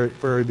from the very,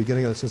 very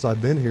beginning of it, since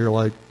I've been here,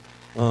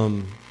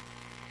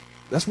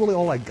 that's really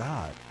all I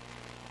got.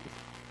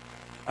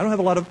 I don't have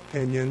a lot of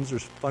opinions or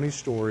funny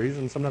stories,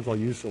 and sometimes I'll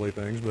use silly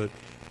things, but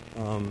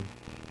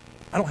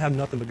I don't have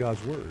nothing but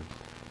God's Word.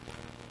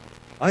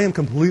 I am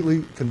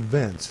completely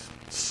convinced,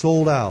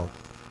 sold out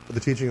for the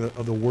teaching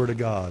of the Word of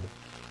God,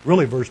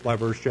 really verse by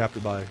verse, chapter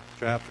by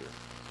chapter.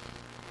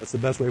 That's the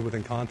best way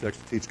within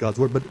context to teach God's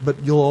Word.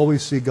 But you'll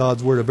always see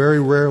God's Word. Very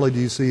rarely do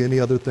you see any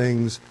other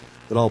things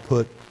that I'll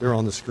put there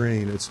on the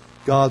screen. It's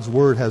God's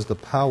Word has the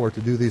power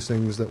to do these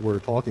things that we're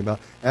talking about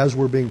as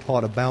we're being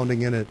taught,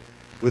 abounding in it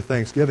with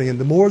thanksgiving. And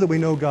the more that we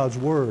know God's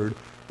Word,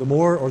 the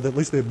more, or at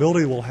least the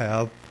ability we'll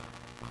have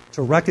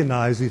to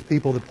recognize these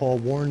people that Paul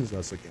warns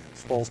us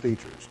against, false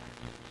teachers.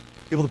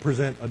 People that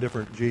present a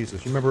different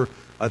Jesus. You remember,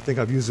 I think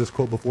I've used this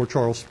quote before,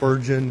 Charles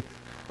Spurgeon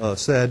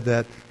said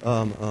that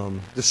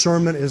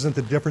discernment isn't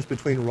the difference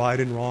between right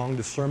and wrong.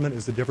 Discernment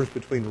is the difference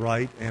between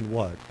right and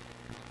what?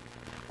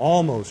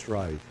 Almost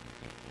right.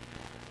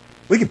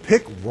 We can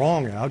pick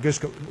wrong out.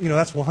 Just go,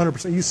 that's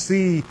 100%. You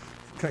see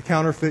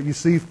counterfeit, you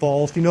see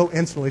false, you know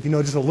instantly, if you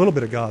know just a little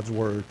bit of God's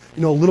Word,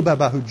 you know a little bit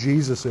about who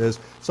Jesus is.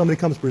 Somebody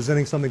comes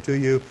presenting something to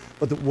you,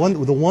 but the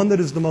one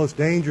that is the most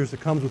dangerous, it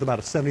comes with about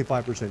a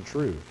 75%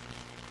 truth.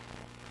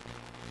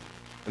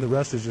 And the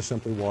rest is just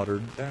simply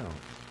watered down.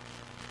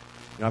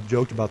 And I've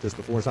joked about this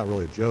before. It's not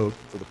really a joke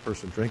for the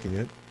person drinking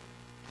it.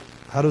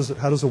 How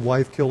does a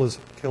wife kill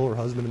her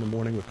husband in the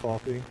morning with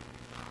coffee?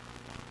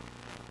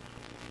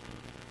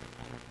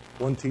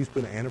 1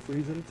 teaspoon of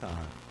antifreeze at a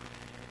time.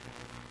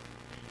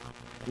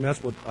 I mean,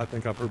 that's what I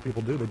think I've heard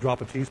people do. They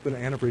drop a teaspoon of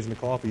antifreeze in the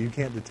coffee. You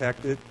can't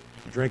detect it.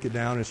 You drink it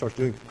down, and it starts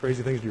doing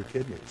crazy things to your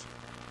kidneys.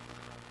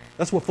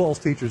 That's what false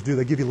teachers do.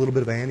 They give you a little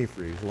bit of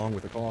antifreeze along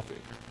with the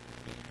coffee.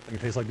 And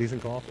it tastes like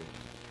decent coffee.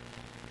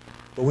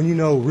 But when you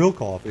know real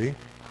coffee,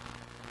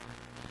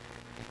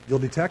 you'll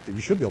detect it.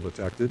 You should be able to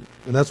detect it.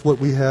 And that's what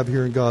we have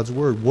here in God's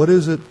Word. What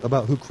is it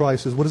about who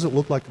Christ is? What does it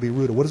look like to be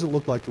rooted? What does it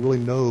look like to really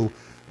know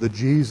the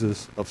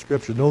Jesus of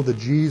Scripture? Know the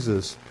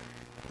Jesus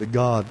that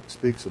God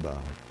speaks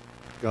about.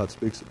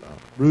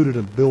 Rooted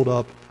and built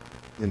up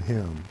in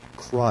him,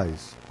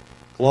 Christ.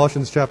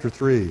 Colossians chapter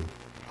 3,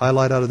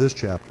 highlight out of this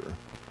chapter.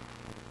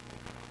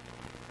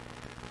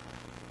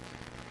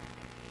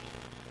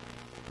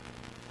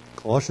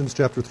 Colossians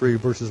chapter 3,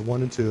 verses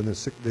 1 and 2, and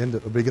then the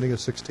beginning of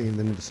 16,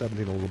 then into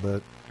 17 a little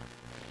bit.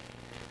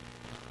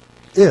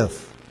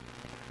 If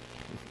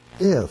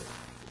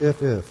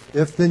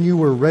then you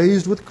were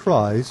raised with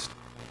Christ,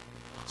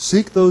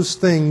 seek those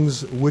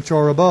things which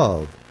are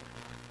above,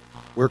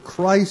 where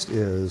Christ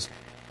is,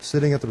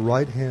 sitting at the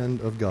right hand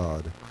of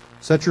God.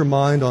 Set your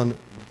mind on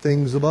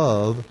things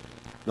above,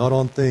 not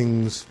on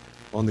things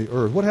on the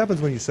earth. What happens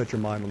when you set your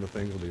mind on the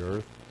things of the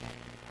earth?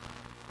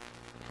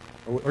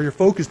 Or your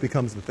focus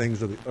becomes the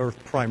things of the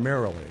earth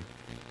primarily.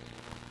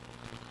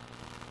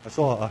 I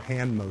saw a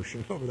hand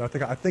motion over there.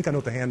 I think I know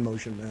what the hand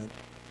motion meant.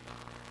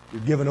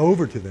 You're given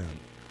over to them.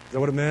 Is that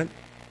what it meant?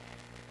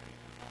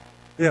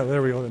 Yeah,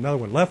 there we go. Another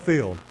one. Left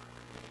field.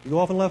 You go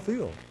off in left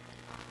field.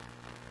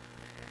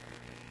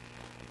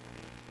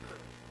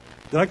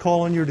 Did I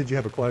call on you, or did you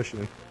have a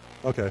question?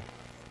 Okay.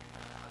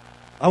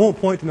 I won't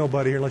point to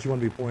nobody here unless you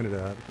want to be pointed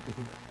at.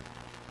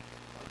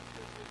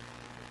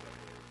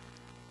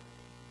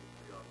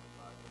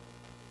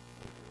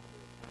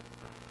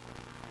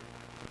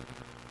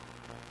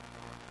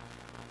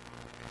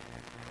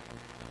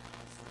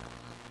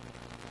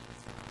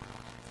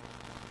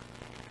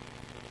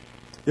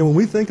 Yeah, when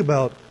we think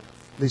about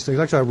these things,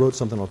 actually I wrote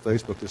something on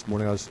Facebook this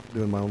morning. I was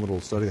doing my own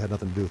little study. It had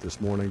nothing to do with this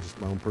morning, just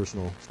my own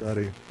personal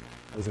study.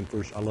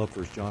 I love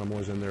 1 John. I'm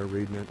always in there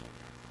reading it.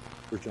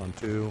 1 John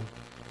 2.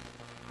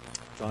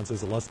 John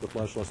says, the lust of the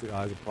flesh, lust of the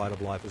eyes, the pride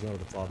of life is not of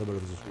the Father, but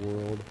of this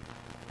world.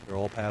 They're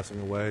all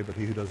passing away, but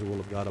he who does the will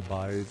of God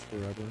abides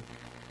forever.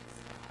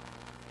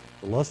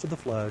 The lust of the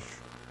flesh,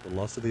 the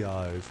lust of the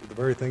eyes, the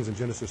very things in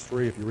Genesis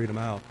 3, if you read them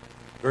out,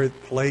 the very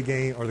play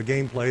game, or the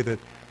gameplay that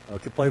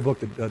playbook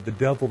the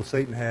devil,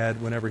 Satan,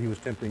 had whenever he was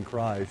tempting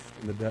Christ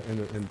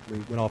and he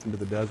went off into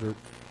the desert.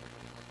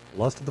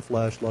 Lust of the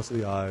flesh, lust of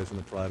the eyes, and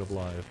the pride of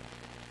life.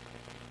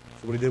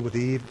 So what he did with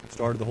Eve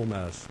started the whole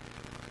mess.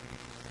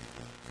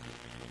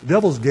 The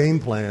devil's game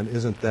plan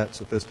isn't that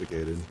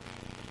sophisticated.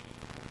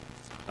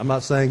 I'm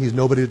not saying he's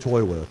nobody to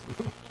toy with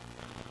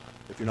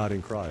if you're not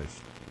in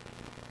Christ.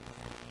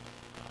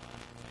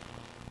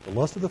 The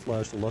lust of the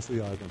flesh, the lust of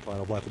the eyes, and the pride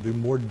of life will do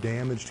more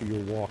damage to your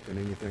walk than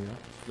anything else.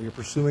 When you're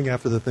pursuing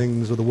after the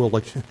things of the world,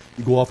 like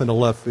you go off into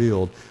left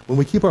field. When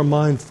we keep our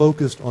mind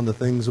focused on the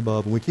things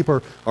above, when we keep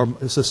it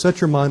says set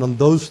your mind on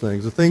those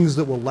things, the things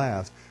that will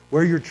last.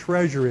 Where your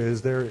treasure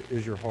is, there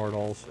is your heart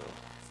also.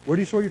 Where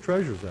do you store your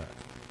treasures at?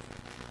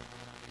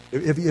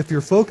 If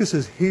your focus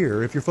is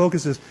here, if your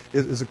focus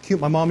is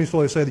acute, my mom used to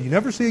always say that you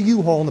never see a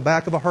U-Haul in the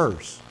back of a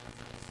hearse.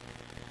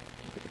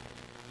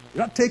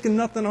 You're not taking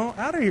nothing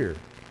out of here.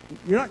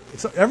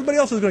 Everybody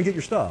else is going to get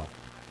your stuff.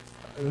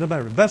 It doesn't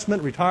matter.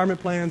 Investment, retirement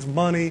plans,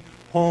 money,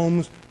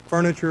 homes,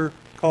 furniture,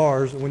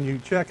 cars. When you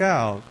check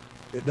out,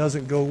 it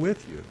doesn't go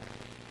with you.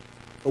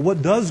 But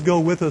what does go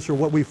with us, or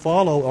what we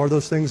follow, are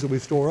those things that we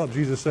store up.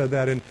 Jesus said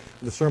that in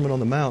the Sermon on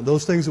the Mount.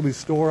 Those things that we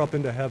store up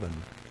into heaven,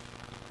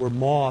 where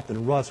moth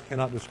and rust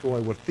cannot destroy,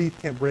 where thief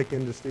can't break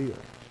in to steal.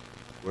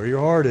 Where your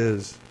heart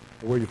is,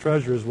 or where your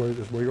treasure is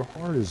where your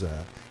heart is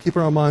at.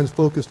 Keeping our minds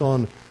focused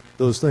on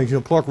those things.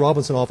 Clark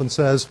Robinson often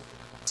says,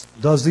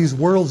 does these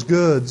world's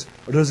goods,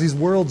 or does these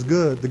world's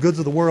good, the goods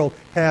of the world,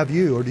 have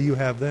you, or do you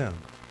have them?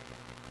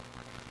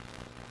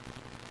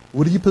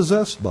 What are you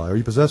possessed by? Are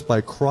you possessed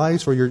by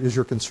Christ, or is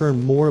your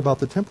concern more about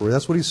the temporary?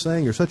 That's what he's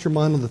saying. You set your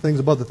mind on the things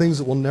above, the things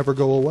that will never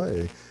go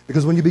away.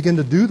 Because when you begin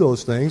to do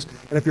those things,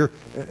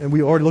 and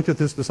we already looked at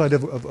this idea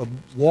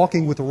of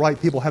walking with the right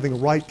people,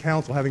 having right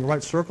counsel, having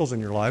right circles in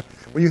your life.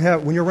 When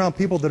you're around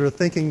people that are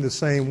thinking the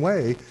same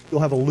way,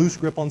 you'll have a loose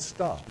grip on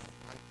stuff.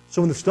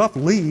 So when the stuff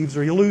leaves,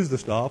 or you lose the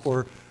stuff,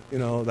 or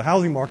the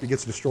housing market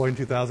gets destroyed in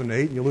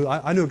 2008, and you lose.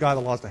 I knew a guy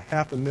that lost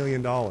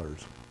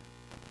 $500,000.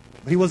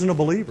 But he wasn't a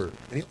believer,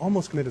 and he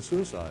almost committed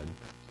suicide.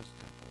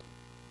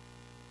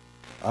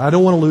 I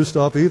don't want to lose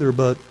stuff either,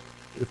 but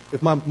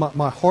if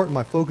my heart and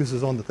my focus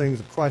is on the things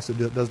of Christ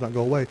that does not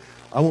go away,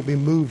 I won't be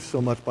moved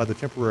so much by the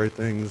temporary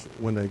things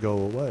when they go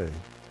away.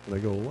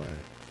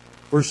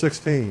 Verse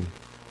 16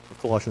 of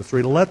Colossians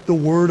 3, let the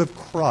word of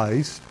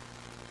Christ,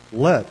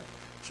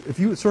 if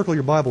you circle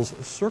your Bibles,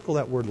 circle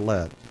that word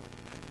let.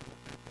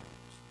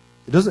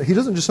 He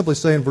doesn't just simply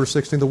say in verse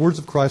 16, the words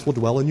of Christ will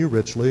dwell in you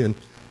richly, and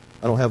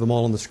I don't have them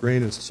all on the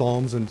screen. It's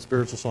psalms and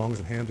spiritual songs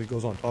and hymns. He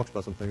goes on and talks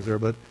about some things there.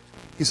 But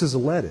he says,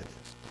 let it.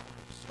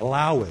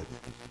 Allow it.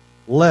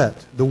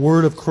 Let the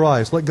word of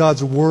Christ, let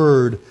God's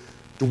word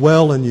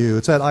dwell in you.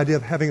 It's that idea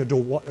of having a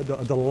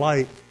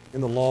delight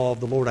in the law of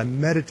the Lord. I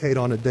meditate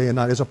on it day and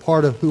night. It's a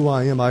part of who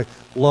I am. I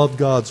love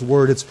God's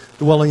word. It's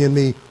dwelling in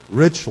me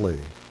richly.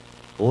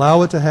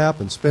 Allow it to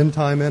happen. Spend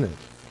time in it.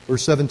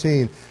 Verse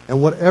 17,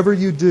 and whatever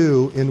you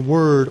do in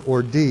word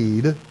or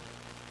deed,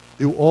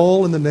 do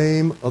all in the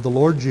name of the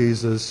Lord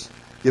Jesus,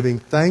 giving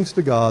thanks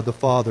to God the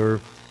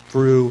Father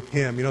through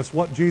Him. It's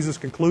what Jesus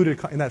concluded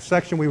in that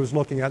section we was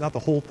looking at, not the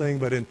whole thing,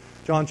 but in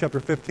John chapter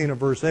 15 and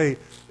verse 8.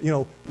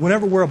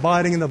 Whenever we're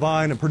abiding in the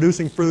vine and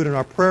producing fruit and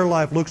our prayer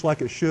life looks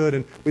like it should,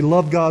 and we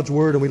love God's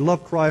Word and we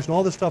love Christ and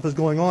all this stuff is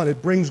going on,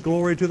 it brings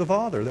glory to the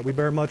Father that we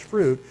bear much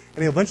fruit.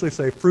 And He'll eventually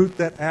say, fruit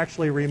that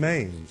actually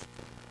remains.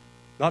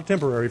 Not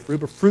temporary fruit,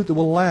 but fruit that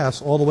will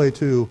last all the way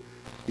to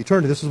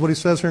eternity. This is what He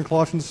says here in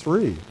Colossians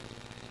 3.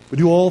 We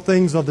do all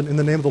things in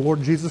the name of the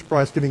Lord Jesus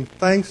Christ, giving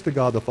thanks to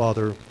God the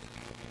Father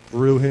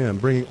through Him,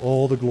 bringing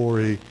all the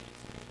glory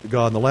to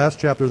God. In the last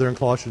chapter there in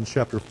Colossians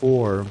chapter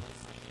 4,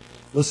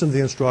 listen to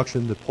the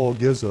instruction that Paul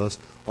gives us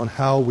on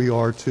how we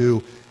are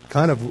to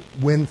kind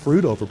of win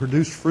fruit over,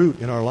 produce fruit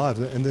in our lives.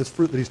 And this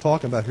fruit that he's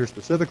talking about here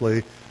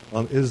specifically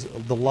is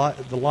the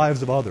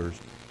lives of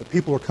others. The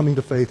people are coming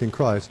to faith in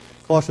Christ.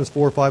 Colossians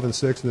 4, 5, and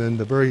 6, and then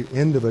the very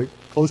end of it,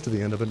 close to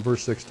the end of it, in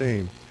verse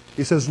 16.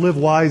 He says, live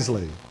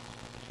wisely.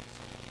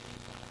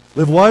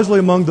 Live wisely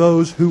among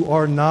those who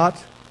are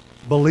not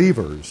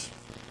believers,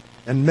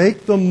 and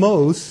make the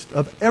most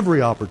of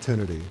every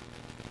opportunity.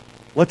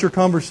 Let your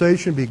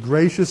conversation be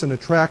gracious and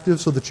attractive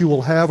so that you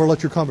will have, or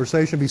let your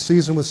conversation be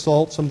seasoned with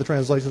salt. Some of the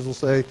translations will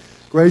say,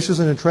 gracious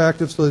and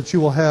attractive so that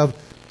you will have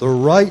the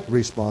right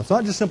response.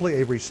 Not just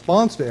simply a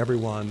response to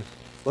everyone,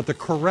 but the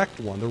correct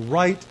one, the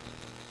right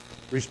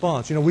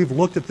response. We've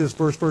looked at this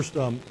verse,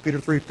 1 Peter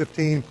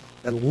 3:15,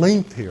 at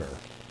length here.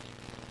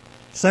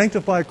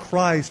 Sanctify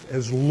Christ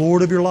as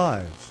Lord of your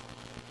lives.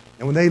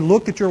 And when they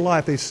look at your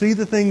life, they see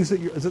the things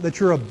that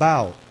you're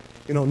about.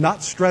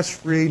 Not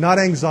stress-free, not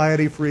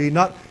anxiety-free,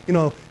 not,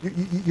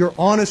 you're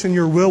honest in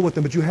your real with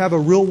them, but you have a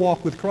real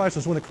walk with Christ.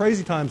 And so when the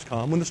crazy times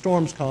come, when the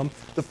storms come,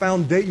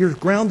 you're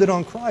grounded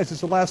on Christ.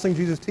 It's the last thing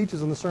Jesus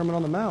teaches in the Sermon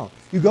on the Mount.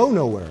 You go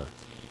nowhere.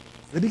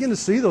 They begin to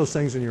see those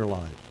things in your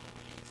life.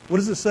 What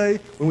does it say?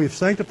 When we've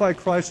sanctified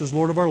Christ as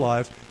Lord of our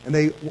lives, and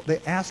they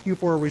ask you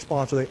for a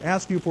response, or they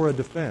ask you for a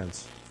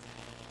defense,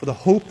 for the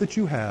hope that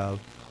you have,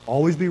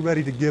 always be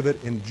ready to give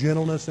it in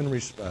gentleness and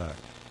respect.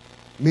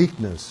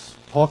 meekness,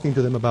 talking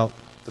to them about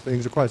the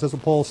things of Christ. That's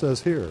what Paul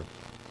says here.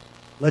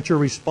 Let your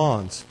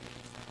response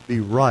be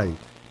right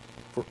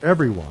for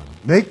everyone.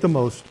 Make the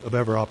most of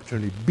every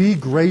opportunity. Be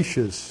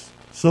gracious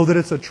so that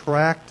it's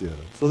attractive.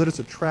 So that it's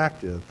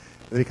attractive.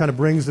 And he kind of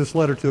brings this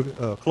letter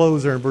to a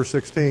close there in verse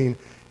 16.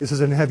 It says,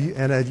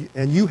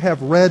 and you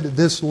have read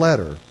this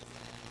letter.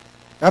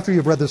 After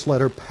you've read this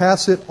letter,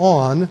 pass it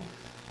on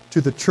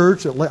to the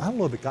church at I don't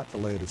know if it got to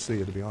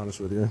Laodicea, to be honest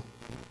with you.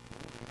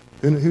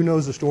 Who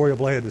knows the story of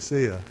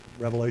Laodicea?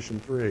 Revelation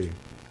 3.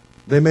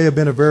 They may have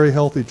been a very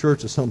healthy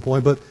church at some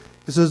point, but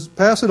it says,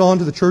 pass it on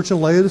to the church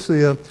in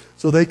Laodicea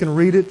so they can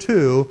read it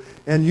too,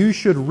 and you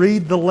should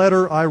read the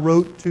letter I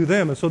wrote to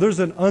them. And so there's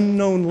an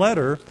unknown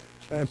letter,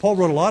 and Paul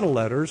wrote a lot of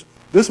letters.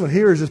 This one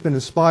here has just been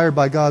inspired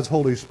by God's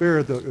Holy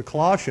Spirit, the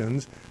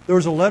Colossians. There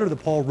was a letter that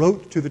Paul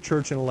wrote to the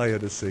church in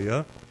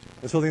Laodicea,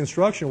 and so the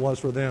instruction was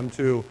for them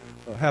to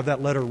have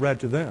that letter read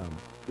to them.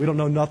 We don't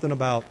know nothing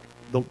about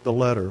the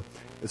letter.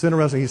 It's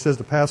interesting, he says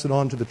to pass it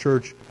on to the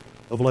church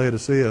of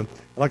Laodicea.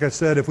 Like I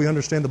said, if we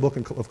understand the book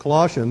of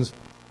Colossians,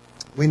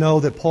 we know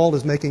that Paul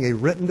is making a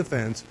written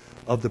defense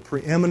of the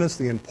preeminence,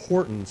 the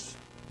importance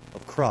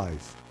of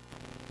Christ.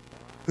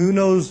 Who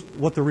knows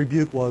what the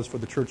rebuke was for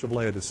the church of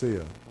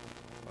Laodicea?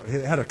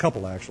 It had a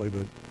couple, actually,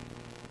 but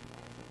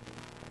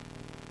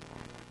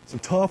some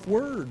tough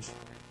words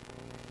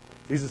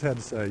Jesus had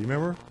to say. You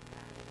remember?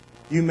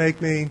 You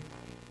make me,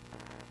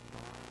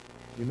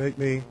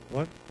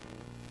 what?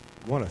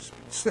 Want to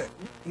sick.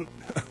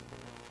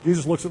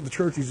 Jesus looks at the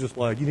church, he's just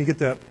like, you need to get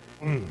that,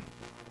 You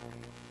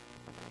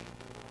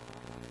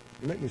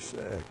make me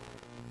sick.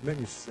 You make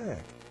me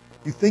sick.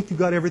 You think you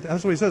got everything,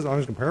 that's what he says, I'm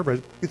just going to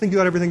paraphrase. You think you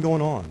got everything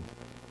going on.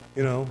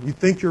 You know, you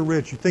think you're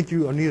rich. You think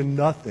you need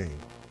nothing.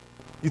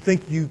 You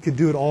think you could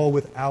do it all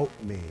without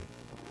me.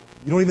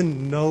 You don't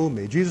even know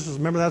me. Jesus is,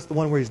 remember that's the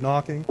one where he's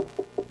knocking,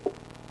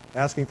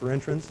 asking for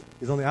entrance?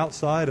 He's on the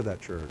outside of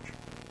that church.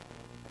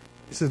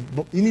 He says,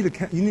 you need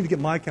to get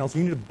my counsel.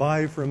 You need to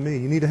buy from me.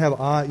 You need to have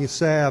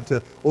salve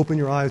to open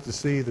your eyes to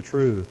see the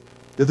truth.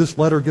 Did this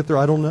letter get there?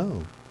 I don't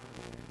know.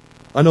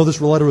 I know this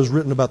letter was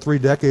written about 3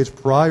 decades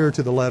prior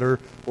to the letter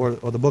or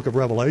the book of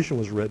Revelation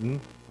was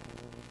written.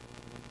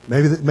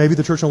 Maybe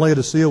the church in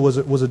Laodicea was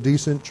a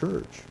decent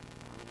church.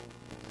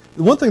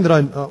 The one thing that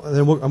I'm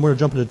going to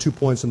jump into 2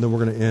 points and then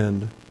we're going to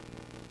end.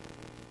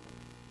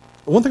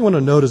 The one thing I want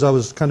to note is I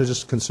was kind of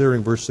just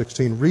considering verse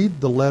 16. Read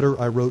the letter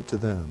I wrote to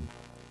them.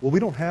 Well, we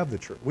don't have the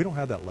church. We don't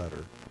have that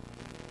letter.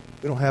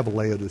 We don't have a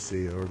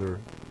Laodicea or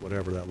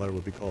whatever that letter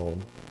would be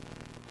called.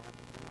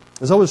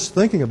 As I was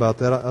thinking about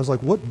that, I was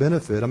like, what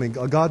benefit? I mean,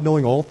 God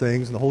knowing all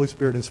things and the Holy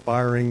Spirit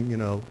inspiring,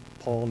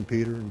 Paul and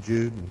Peter and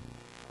Jude and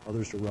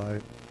others to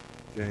write,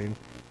 James.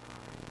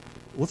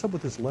 What's up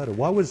with this letter?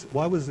 Why was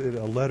it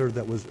a letter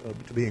that was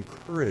to be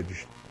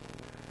encouraged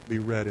to be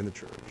read in the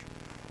church?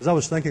 As I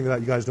was thinking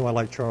about, you guys know I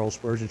like Charles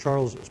Spurgeon.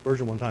 Charles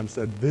Spurgeon one time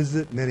said,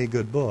 visit many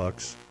good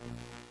books,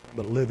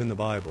 but live in the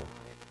Bible.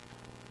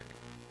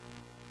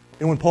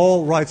 And when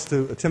Paul writes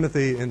to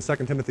Timothy in 2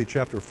 Timothy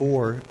chapter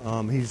 4,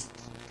 he's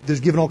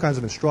given all kinds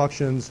of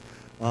instructions,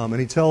 and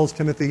he tells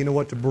Timothy, you know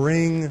what, to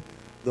bring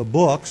the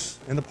books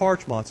and the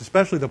parchments,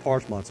 especially the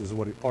parchments is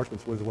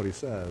what he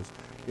says.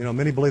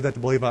 Many believe that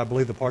I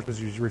believe the parchments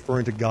he's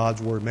referring to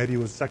God's Word. Maybe it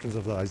was sections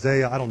of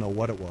Isaiah. I don't know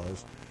what it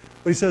was.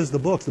 But he says the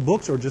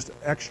books are just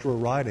extra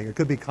writing. It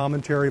could be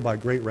commentary by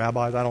great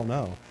rabbis. I don't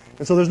know.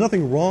 And so there's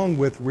nothing wrong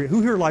with,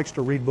 who here likes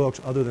to read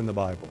books other than the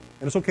Bible?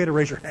 And it's okay to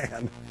raise your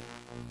hand.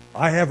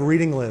 I have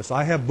reading lists.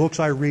 I have books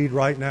I read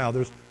right now.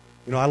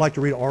 I like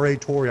to read R.A.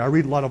 Torrey. I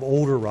read a lot of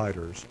older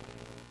writers.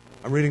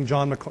 I'm reading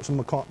John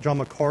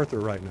MacArthur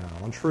right now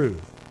on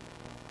truth.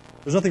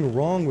 There's nothing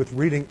wrong with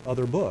reading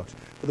other books.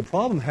 But the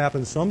problem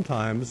happens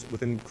sometimes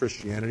within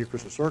Christianity,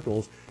 Christian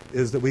circles,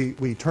 is that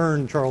we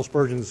turn Charles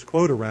Spurgeon's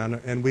quote around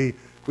and we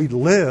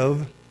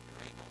live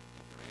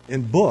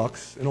in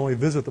books and only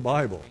visit the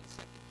Bible.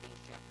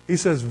 He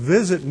says,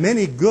 visit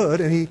many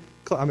good, and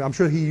I'm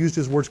sure he used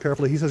his words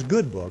carefully. He says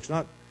good books,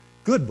 not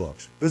good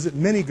books. Visit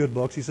many good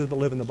books, he says, but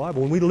live in the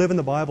Bible. When we live in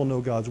the Bible,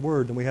 know God's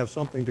Word, then we have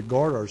something to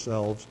guard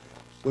ourselves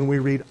when we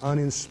read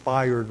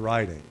uninspired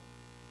writing.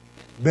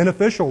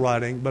 Beneficial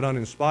writing, but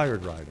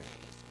uninspired writing.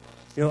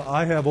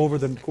 I have, over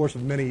the course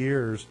of many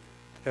years,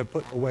 have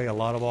put away a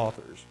lot of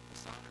authors.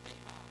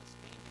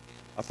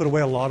 I put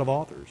away a lot of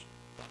authors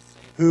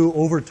who,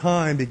 over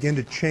time, begin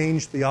to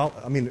change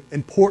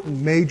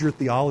important major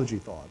theology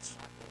thoughts.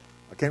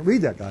 I can't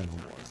read that guy no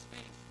more.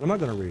 I'm not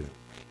going to read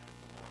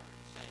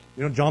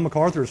it. John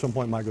MacArthur at some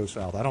point might go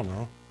south. I don't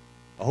know.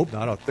 I hope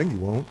not. I think he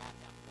won't.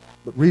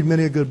 But read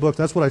many a good book.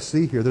 That's what I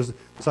see here. There's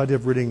this idea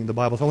of reading the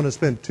Bible. So I want to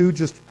spend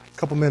just a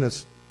couple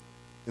minutes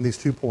in these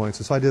 2 points.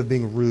 This idea of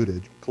being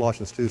rooted,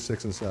 Colossians 2,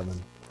 6, and 7.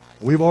 And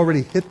we've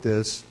already hit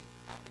these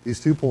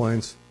 2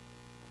 points,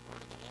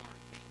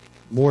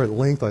 more at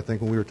length, I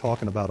think, when we were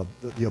talking about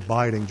the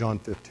abiding, John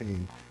 15. We're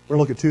going to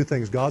look at 2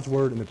 things, God's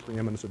Word and the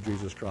preeminence of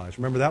Jesus Christ.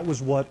 Remember, that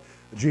was what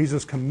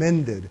Jesus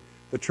commended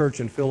the church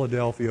in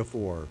Philadelphia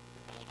for.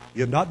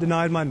 You have not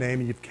denied my name,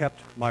 and you've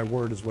kept my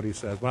word, is what he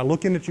says. When I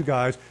look in at you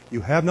guys, you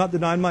have not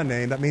denied my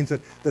name. That means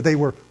that they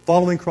were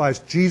following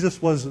Christ.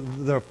 Jesus was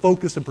their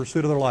focus and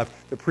pursuit of their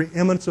life, the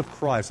preeminence of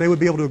Christ. They would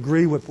be able to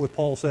agree with what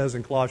Paul says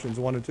in Colossians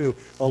 1 and 2,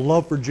 a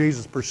love for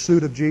Jesus,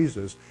 pursuit of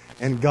Jesus,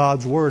 and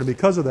God's word. And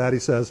because of that, he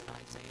says,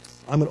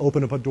 I'm going to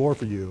open up a door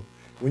for you.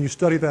 When you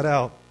study that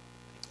out,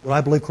 what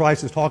I believe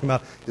Christ is talking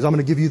about is I'm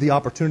going to give you the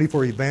opportunity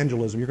for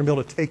evangelism. You're going to be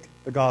able to take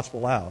the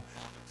gospel out.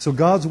 So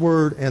God's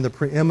word and the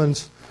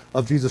preeminence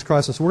of Jesus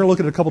Christ. And so we're going to look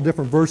at a couple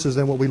different verses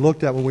than what we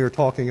looked at when we were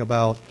talking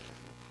about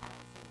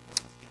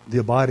the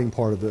abiding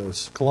part of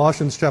this.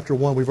 Colossians chapter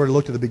 1, we've already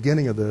looked at the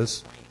beginning of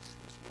this.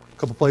 A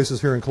couple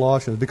places here in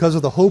Colossians. Because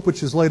of the hope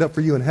which is laid up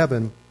for you in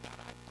heaven,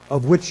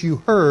 of which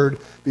you heard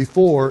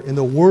before in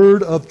the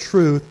word of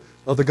truth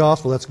of the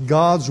gospel. That's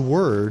God's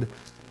word.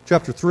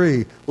 Chapter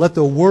 3, let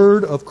the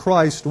word of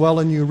Christ dwell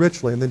in you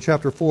richly. And then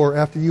chapter 4,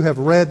 after you have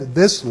read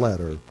this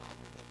letter,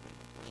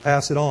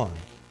 pass it on.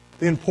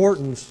 The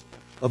importance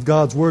of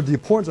God's word, the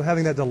importance of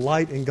having that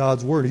delight in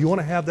God's word. If you want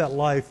to have that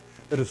life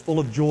that is full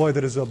of joy,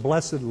 that is a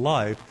blessed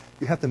life,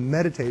 you have to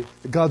meditate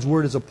that God's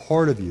word is a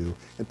part of you.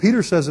 And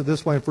Peter says it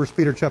this way in 1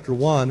 Peter chapter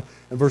 1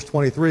 and verse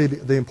 23,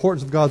 the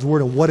importance of God's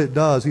word and what it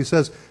does. He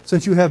says,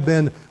 since you have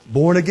been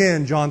born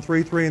again, John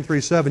 3:3 and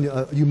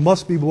 3:7, you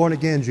must be born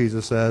again,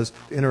 Jesus says,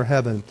 to enter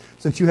heaven.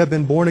 Since you have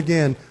been born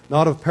again,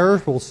 not of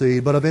perishable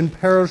seed, but of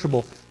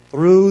imperishable,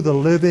 through the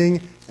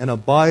living and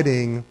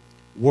abiding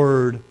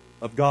word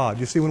of God.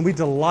 You see, when we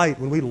delight,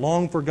 when we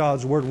long for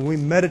God's word, when we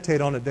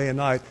meditate on it day and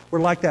night, we're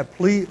like that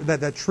tree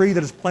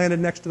that is planted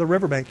next to the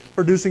riverbank,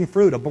 producing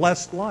fruit, a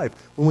blessed life,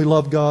 when we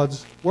love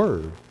God's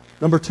word.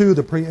 Number 2,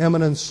 the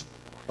preeminence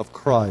of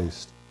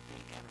Christ.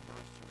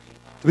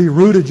 To be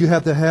rooted, you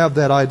have to have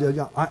that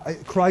idea.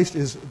 Christ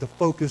is the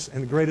focus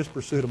and the greatest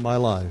pursuit of my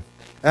life.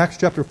 Acts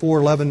chapter 4,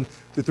 11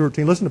 through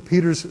 13. Listen to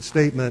Peter's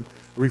statement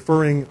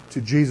referring to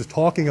Jesus,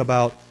 talking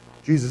about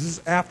Jesus. This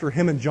is after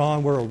him and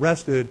John were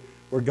arrested,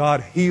 where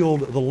God healed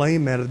the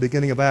lame man at the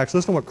beginning of Acts.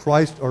 Listen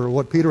to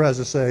what Peter has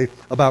to say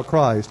about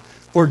Christ.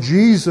 For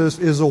Jesus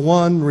is the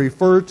one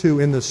referred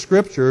to in the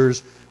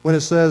Scriptures when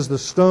it says, the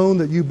stone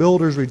that you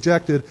builders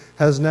rejected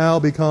has now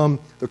become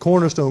the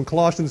cornerstone.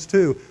 Colossians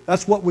 2.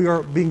 That's what we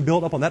are being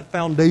built up on, that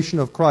foundation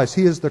of Christ.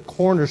 He is the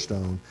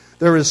cornerstone.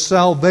 There is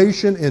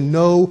salvation in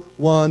no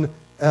one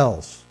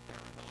else.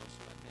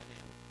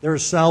 There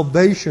is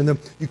salvation.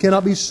 You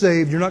cannot be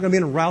saved. You're not going to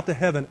be en route to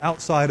heaven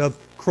outside of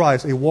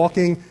Christ. A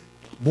walking,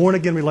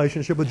 born-again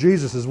relationship with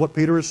Jesus is what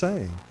Peter is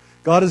saying.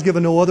 God has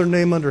given no other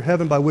name under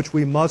heaven by which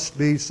we must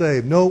be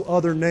saved. No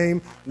other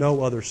name,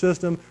 no other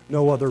system,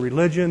 no other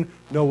religion,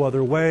 no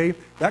other way.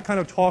 That kind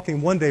of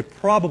talking one day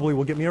probably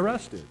will get me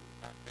arrested.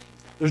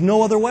 There's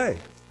no other way.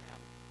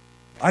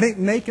 I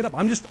didn't make it up.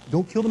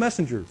 Don't kill the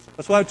messenger.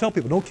 That's why I tell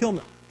people, don't kill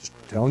them. Just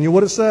telling you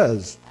what it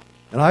says.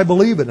 And I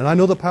believe it, and I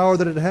know the power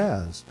that it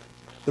has.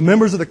 The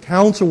members of the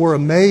council were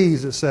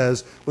amazed, it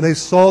says, when they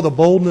saw the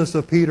boldness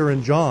of Peter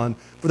and John,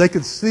 for they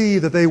could see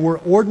that they were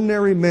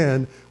ordinary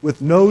men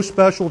with no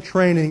special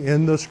training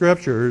in the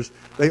Scriptures.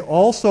 They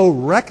also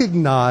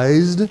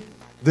recognized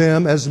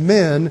them as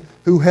men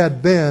who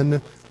had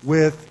been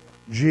with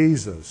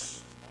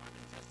Jesus.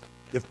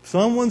 If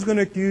someone's going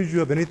to accuse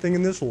you of anything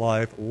in this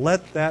life,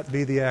 let that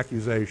be the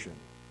accusation.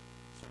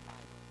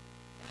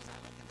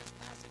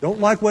 Don't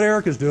like what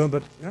Erica's doing,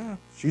 but yeah,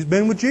 she's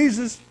been with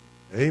Jesus.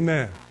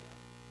 Amen.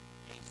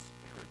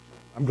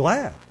 I'm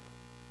glad.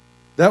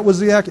 That was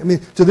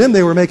to them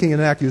they were making an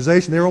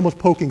accusation. They were almost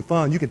poking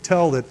fun. You could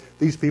tell that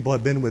these people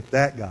had been with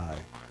that guy.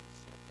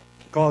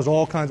 Caused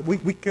all kinds of...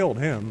 We killed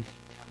him.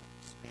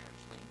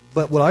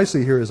 But what I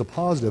see here is a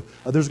positive.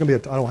 There's going to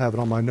be I don't have it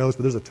on my notes,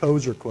 but there's a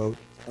Tozer quote.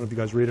 I don't know if you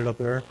guys read it up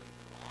there.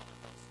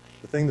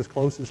 The thing that's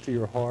closest to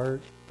your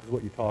heart is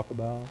what you talk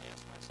about.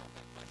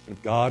 And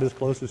if God is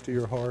closest to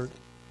your heart,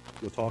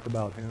 you'll talk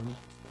about Him.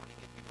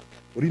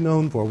 What are you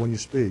known for when you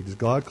speak? Is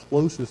God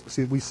closest?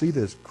 See, we see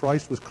this.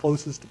 Christ was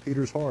closest to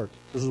Peter's heart.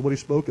 This is what he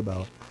spoke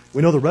about.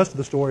 We know the rest of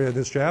the story of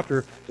this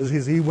chapter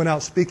is he went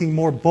out speaking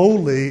more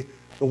boldly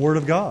the Word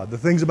of God, the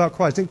things about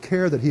Christ. Didn't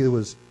care that he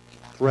was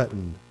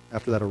threatened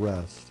after that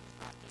arrest.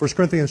 1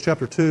 Corinthians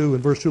chapter 2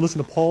 and verse 2, listen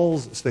to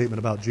Paul's statement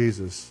about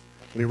Jesus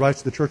when he writes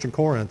to the church in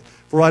Corinth.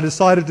 For I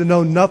decided to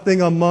know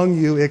nothing among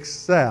you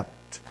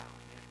except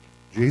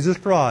Jesus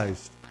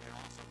Christ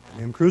and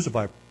Him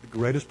crucified.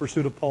 Greatest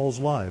pursuit of Paul's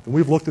life. And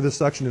we've looked at this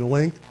section in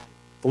length.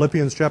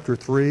 Philippians chapter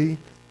 3,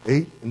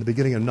 8, in the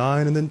beginning of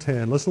 9, and then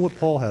 10. Listen to what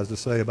Paul has to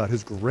say about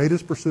his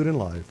greatest pursuit in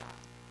life.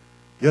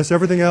 Yes,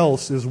 everything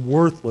else is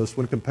worthless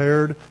when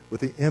compared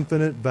with the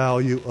infinite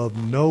value of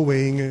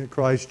knowing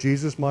Christ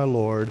Jesus my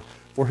Lord.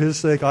 For His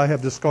sake I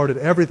have discarded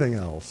everything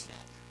else,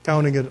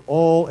 counting it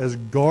all as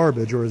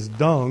garbage or as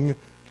dung,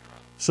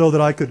 so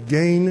that I could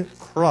gain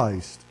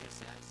Christ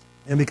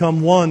and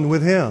become one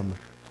with Him.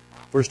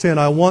 Verse 10,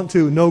 I want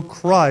to know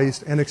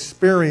Christ and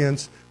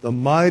experience the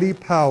mighty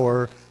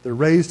power that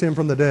raised Him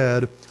from the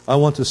dead. I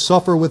want to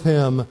suffer with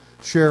Him,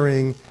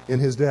 sharing in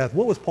His death.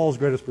 What was Paul's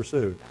greatest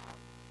pursuit?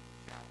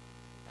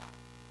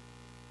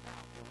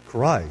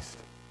 Christ.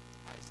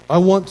 I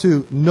want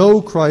to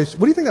know Christ.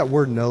 What do you think that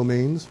word know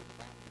means?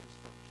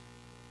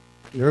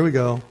 There we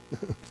go.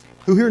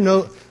 Who here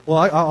know? Well,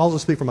 I'll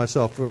just speak for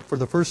myself. For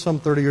the first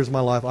some 30 years of my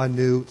life, I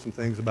knew some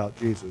things about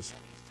Jesus.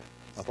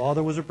 My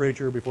father was a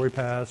preacher before he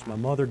passed. My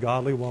mother,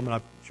 godly woman.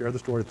 I've shared the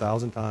story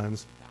 1,000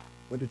 times.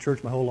 Went to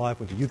church my whole life.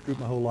 Went to youth group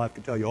my whole life.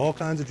 Could tell you all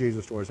kinds of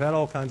Jesus stories. Had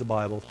all kinds of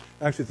Bibles.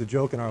 Actually, it's a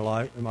joke in our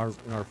life, in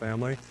our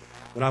family.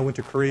 When I went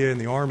to Korea in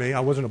the Army, I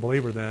wasn't a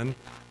believer then,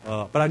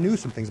 but I knew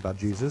some things about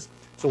Jesus.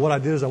 So what I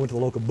did is I went to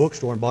the local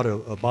bookstore and bought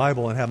a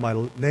Bible and had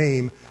my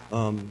name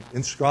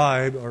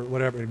inscribed or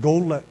whatever,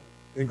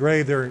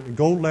 engraved there in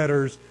gold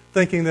letters,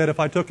 thinking that if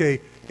I took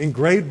a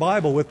engraved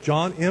Bible with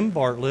John M.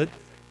 Bartlett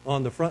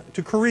on the front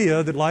to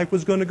Korea, that life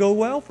was going to go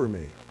well for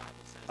me.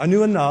 I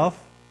knew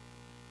enough.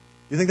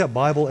 You think that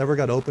Bible ever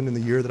got opened in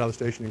the year that I was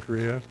stationed in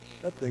Korea?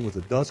 That thing was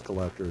a dust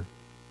collector.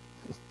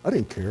 I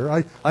didn't care.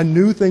 I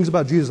knew things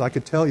about Jesus. I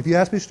could tell, if you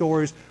asked me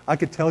stories, I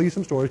could tell you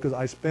some stories because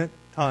I spent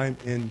time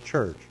in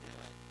church.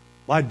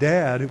 My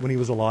dad, when he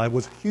was alive,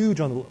 was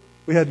huge on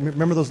the...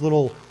 remember those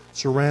little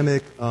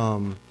ceramic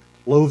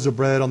loaves of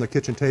bread on the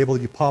kitchen table?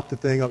 You popped the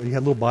thing up and you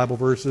had little Bible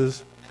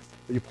verses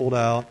that you pulled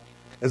out.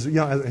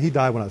 He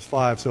died when I was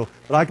 5.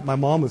 But my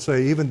mom would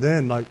say, even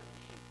then, like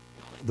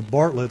the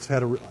Bartletts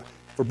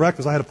for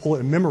breakfast, I had to pull it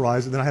and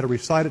memorize it. Then I had to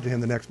recite it to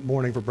him the next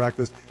morning for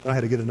breakfast. And I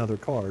had to get another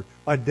card.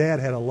 My dad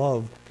had a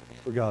love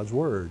for God's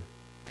Word.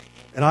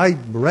 And I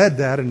read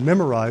that and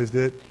memorized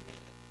it,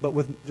 but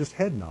with just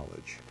head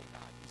knowledge.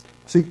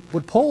 See,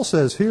 what Paul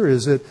says here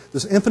is that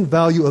this infant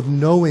value of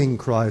knowing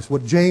Christ,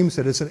 what James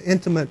said, it's an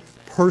intimate,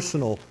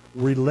 personal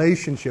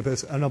relationship.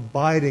 It's an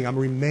abiding. I'm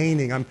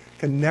remaining. I'm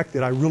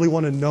connected. I really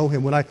want to know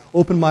Him. When I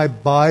open my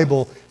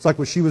Bible, it's like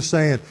what she was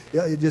saying.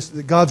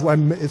 God's Word,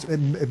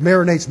 it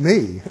marinates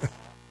me.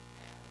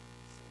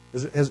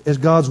 As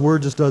God's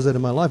Word just does that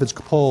in my life. It's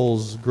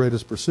Paul's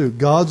greatest pursuit.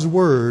 God's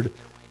Word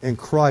and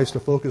Christ, the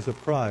focus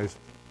of Christ.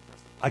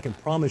 I can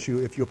promise you,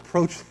 if you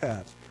approach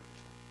that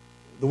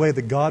the way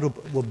that God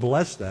will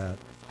bless that,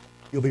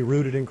 you'll be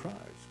rooted in Christ.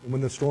 And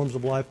when the storms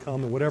of life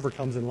come and whatever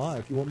comes in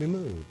life, you won't be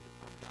moved.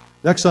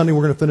 Next Sunday,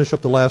 we're going to finish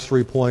up the last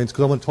 3 points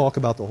because I want to talk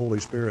about the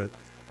Holy Spirit.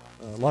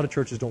 A lot of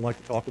churches don't like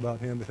to talk about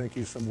Him. They think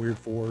He's some weird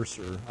force,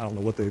 or I don't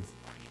know what they've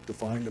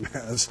defined Him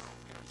as.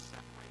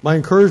 My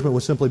encouragement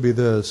would simply be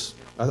this.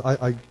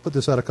 I put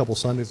this out a couple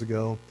Sundays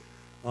ago.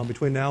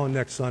 Between now and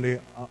next Sunday,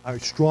 I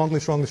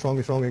strongly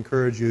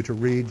encourage you to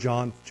read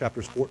John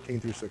chapters 14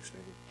 through 16.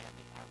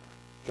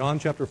 John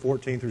chapter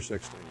 14 through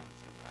 16.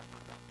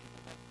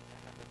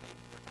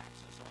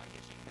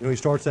 He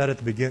starts that at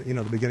the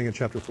beginning of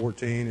chapter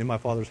 14, in my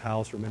Father's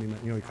house for many,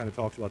 he kind of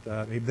talks about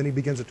that. Then he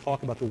begins to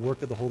talk about the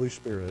work of the Holy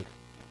Spirit,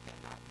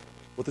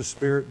 what the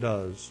Spirit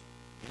does.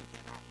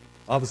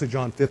 Obviously,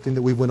 John 15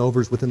 that we went over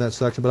is within that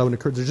section, but I would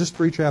encourage, there's just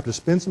 3 chapters.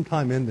 Spend some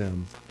time in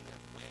them.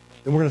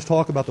 Then we're going to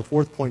talk about the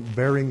 4th point,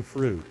 bearing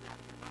fruit.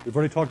 We've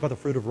already talked about the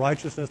fruit of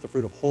righteousness, the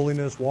fruit of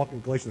holiness, walking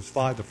in Galatians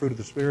 5, the fruit of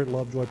the Spirit,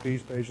 love, joy,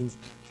 peace, patience,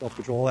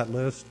 self-control, all that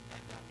list.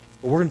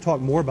 But we're going to talk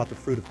more about the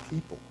fruit of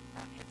people.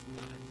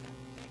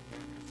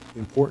 The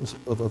importance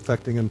of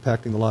affecting and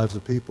impacting the lives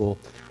of people.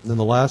 And then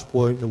the last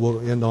point that we'll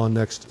end on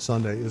next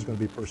Sunday is going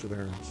to be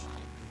perseverance.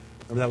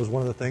 Remember, that was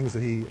one of the things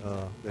that he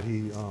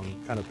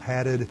kind of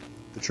patted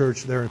the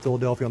church there in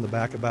Philadelphia on the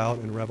back about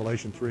in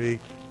Revelation 3.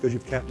 Because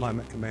you've kept my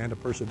command to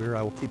persevere,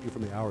 I will keep you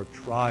from the hour of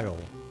trial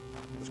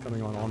that's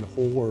coming on the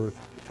whole earth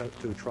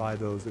to try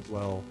those that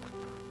dwell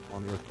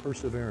on the earth.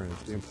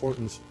 Perseverance, the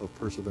importance of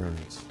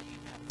perseverance.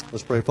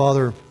 Let's pray.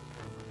 Father,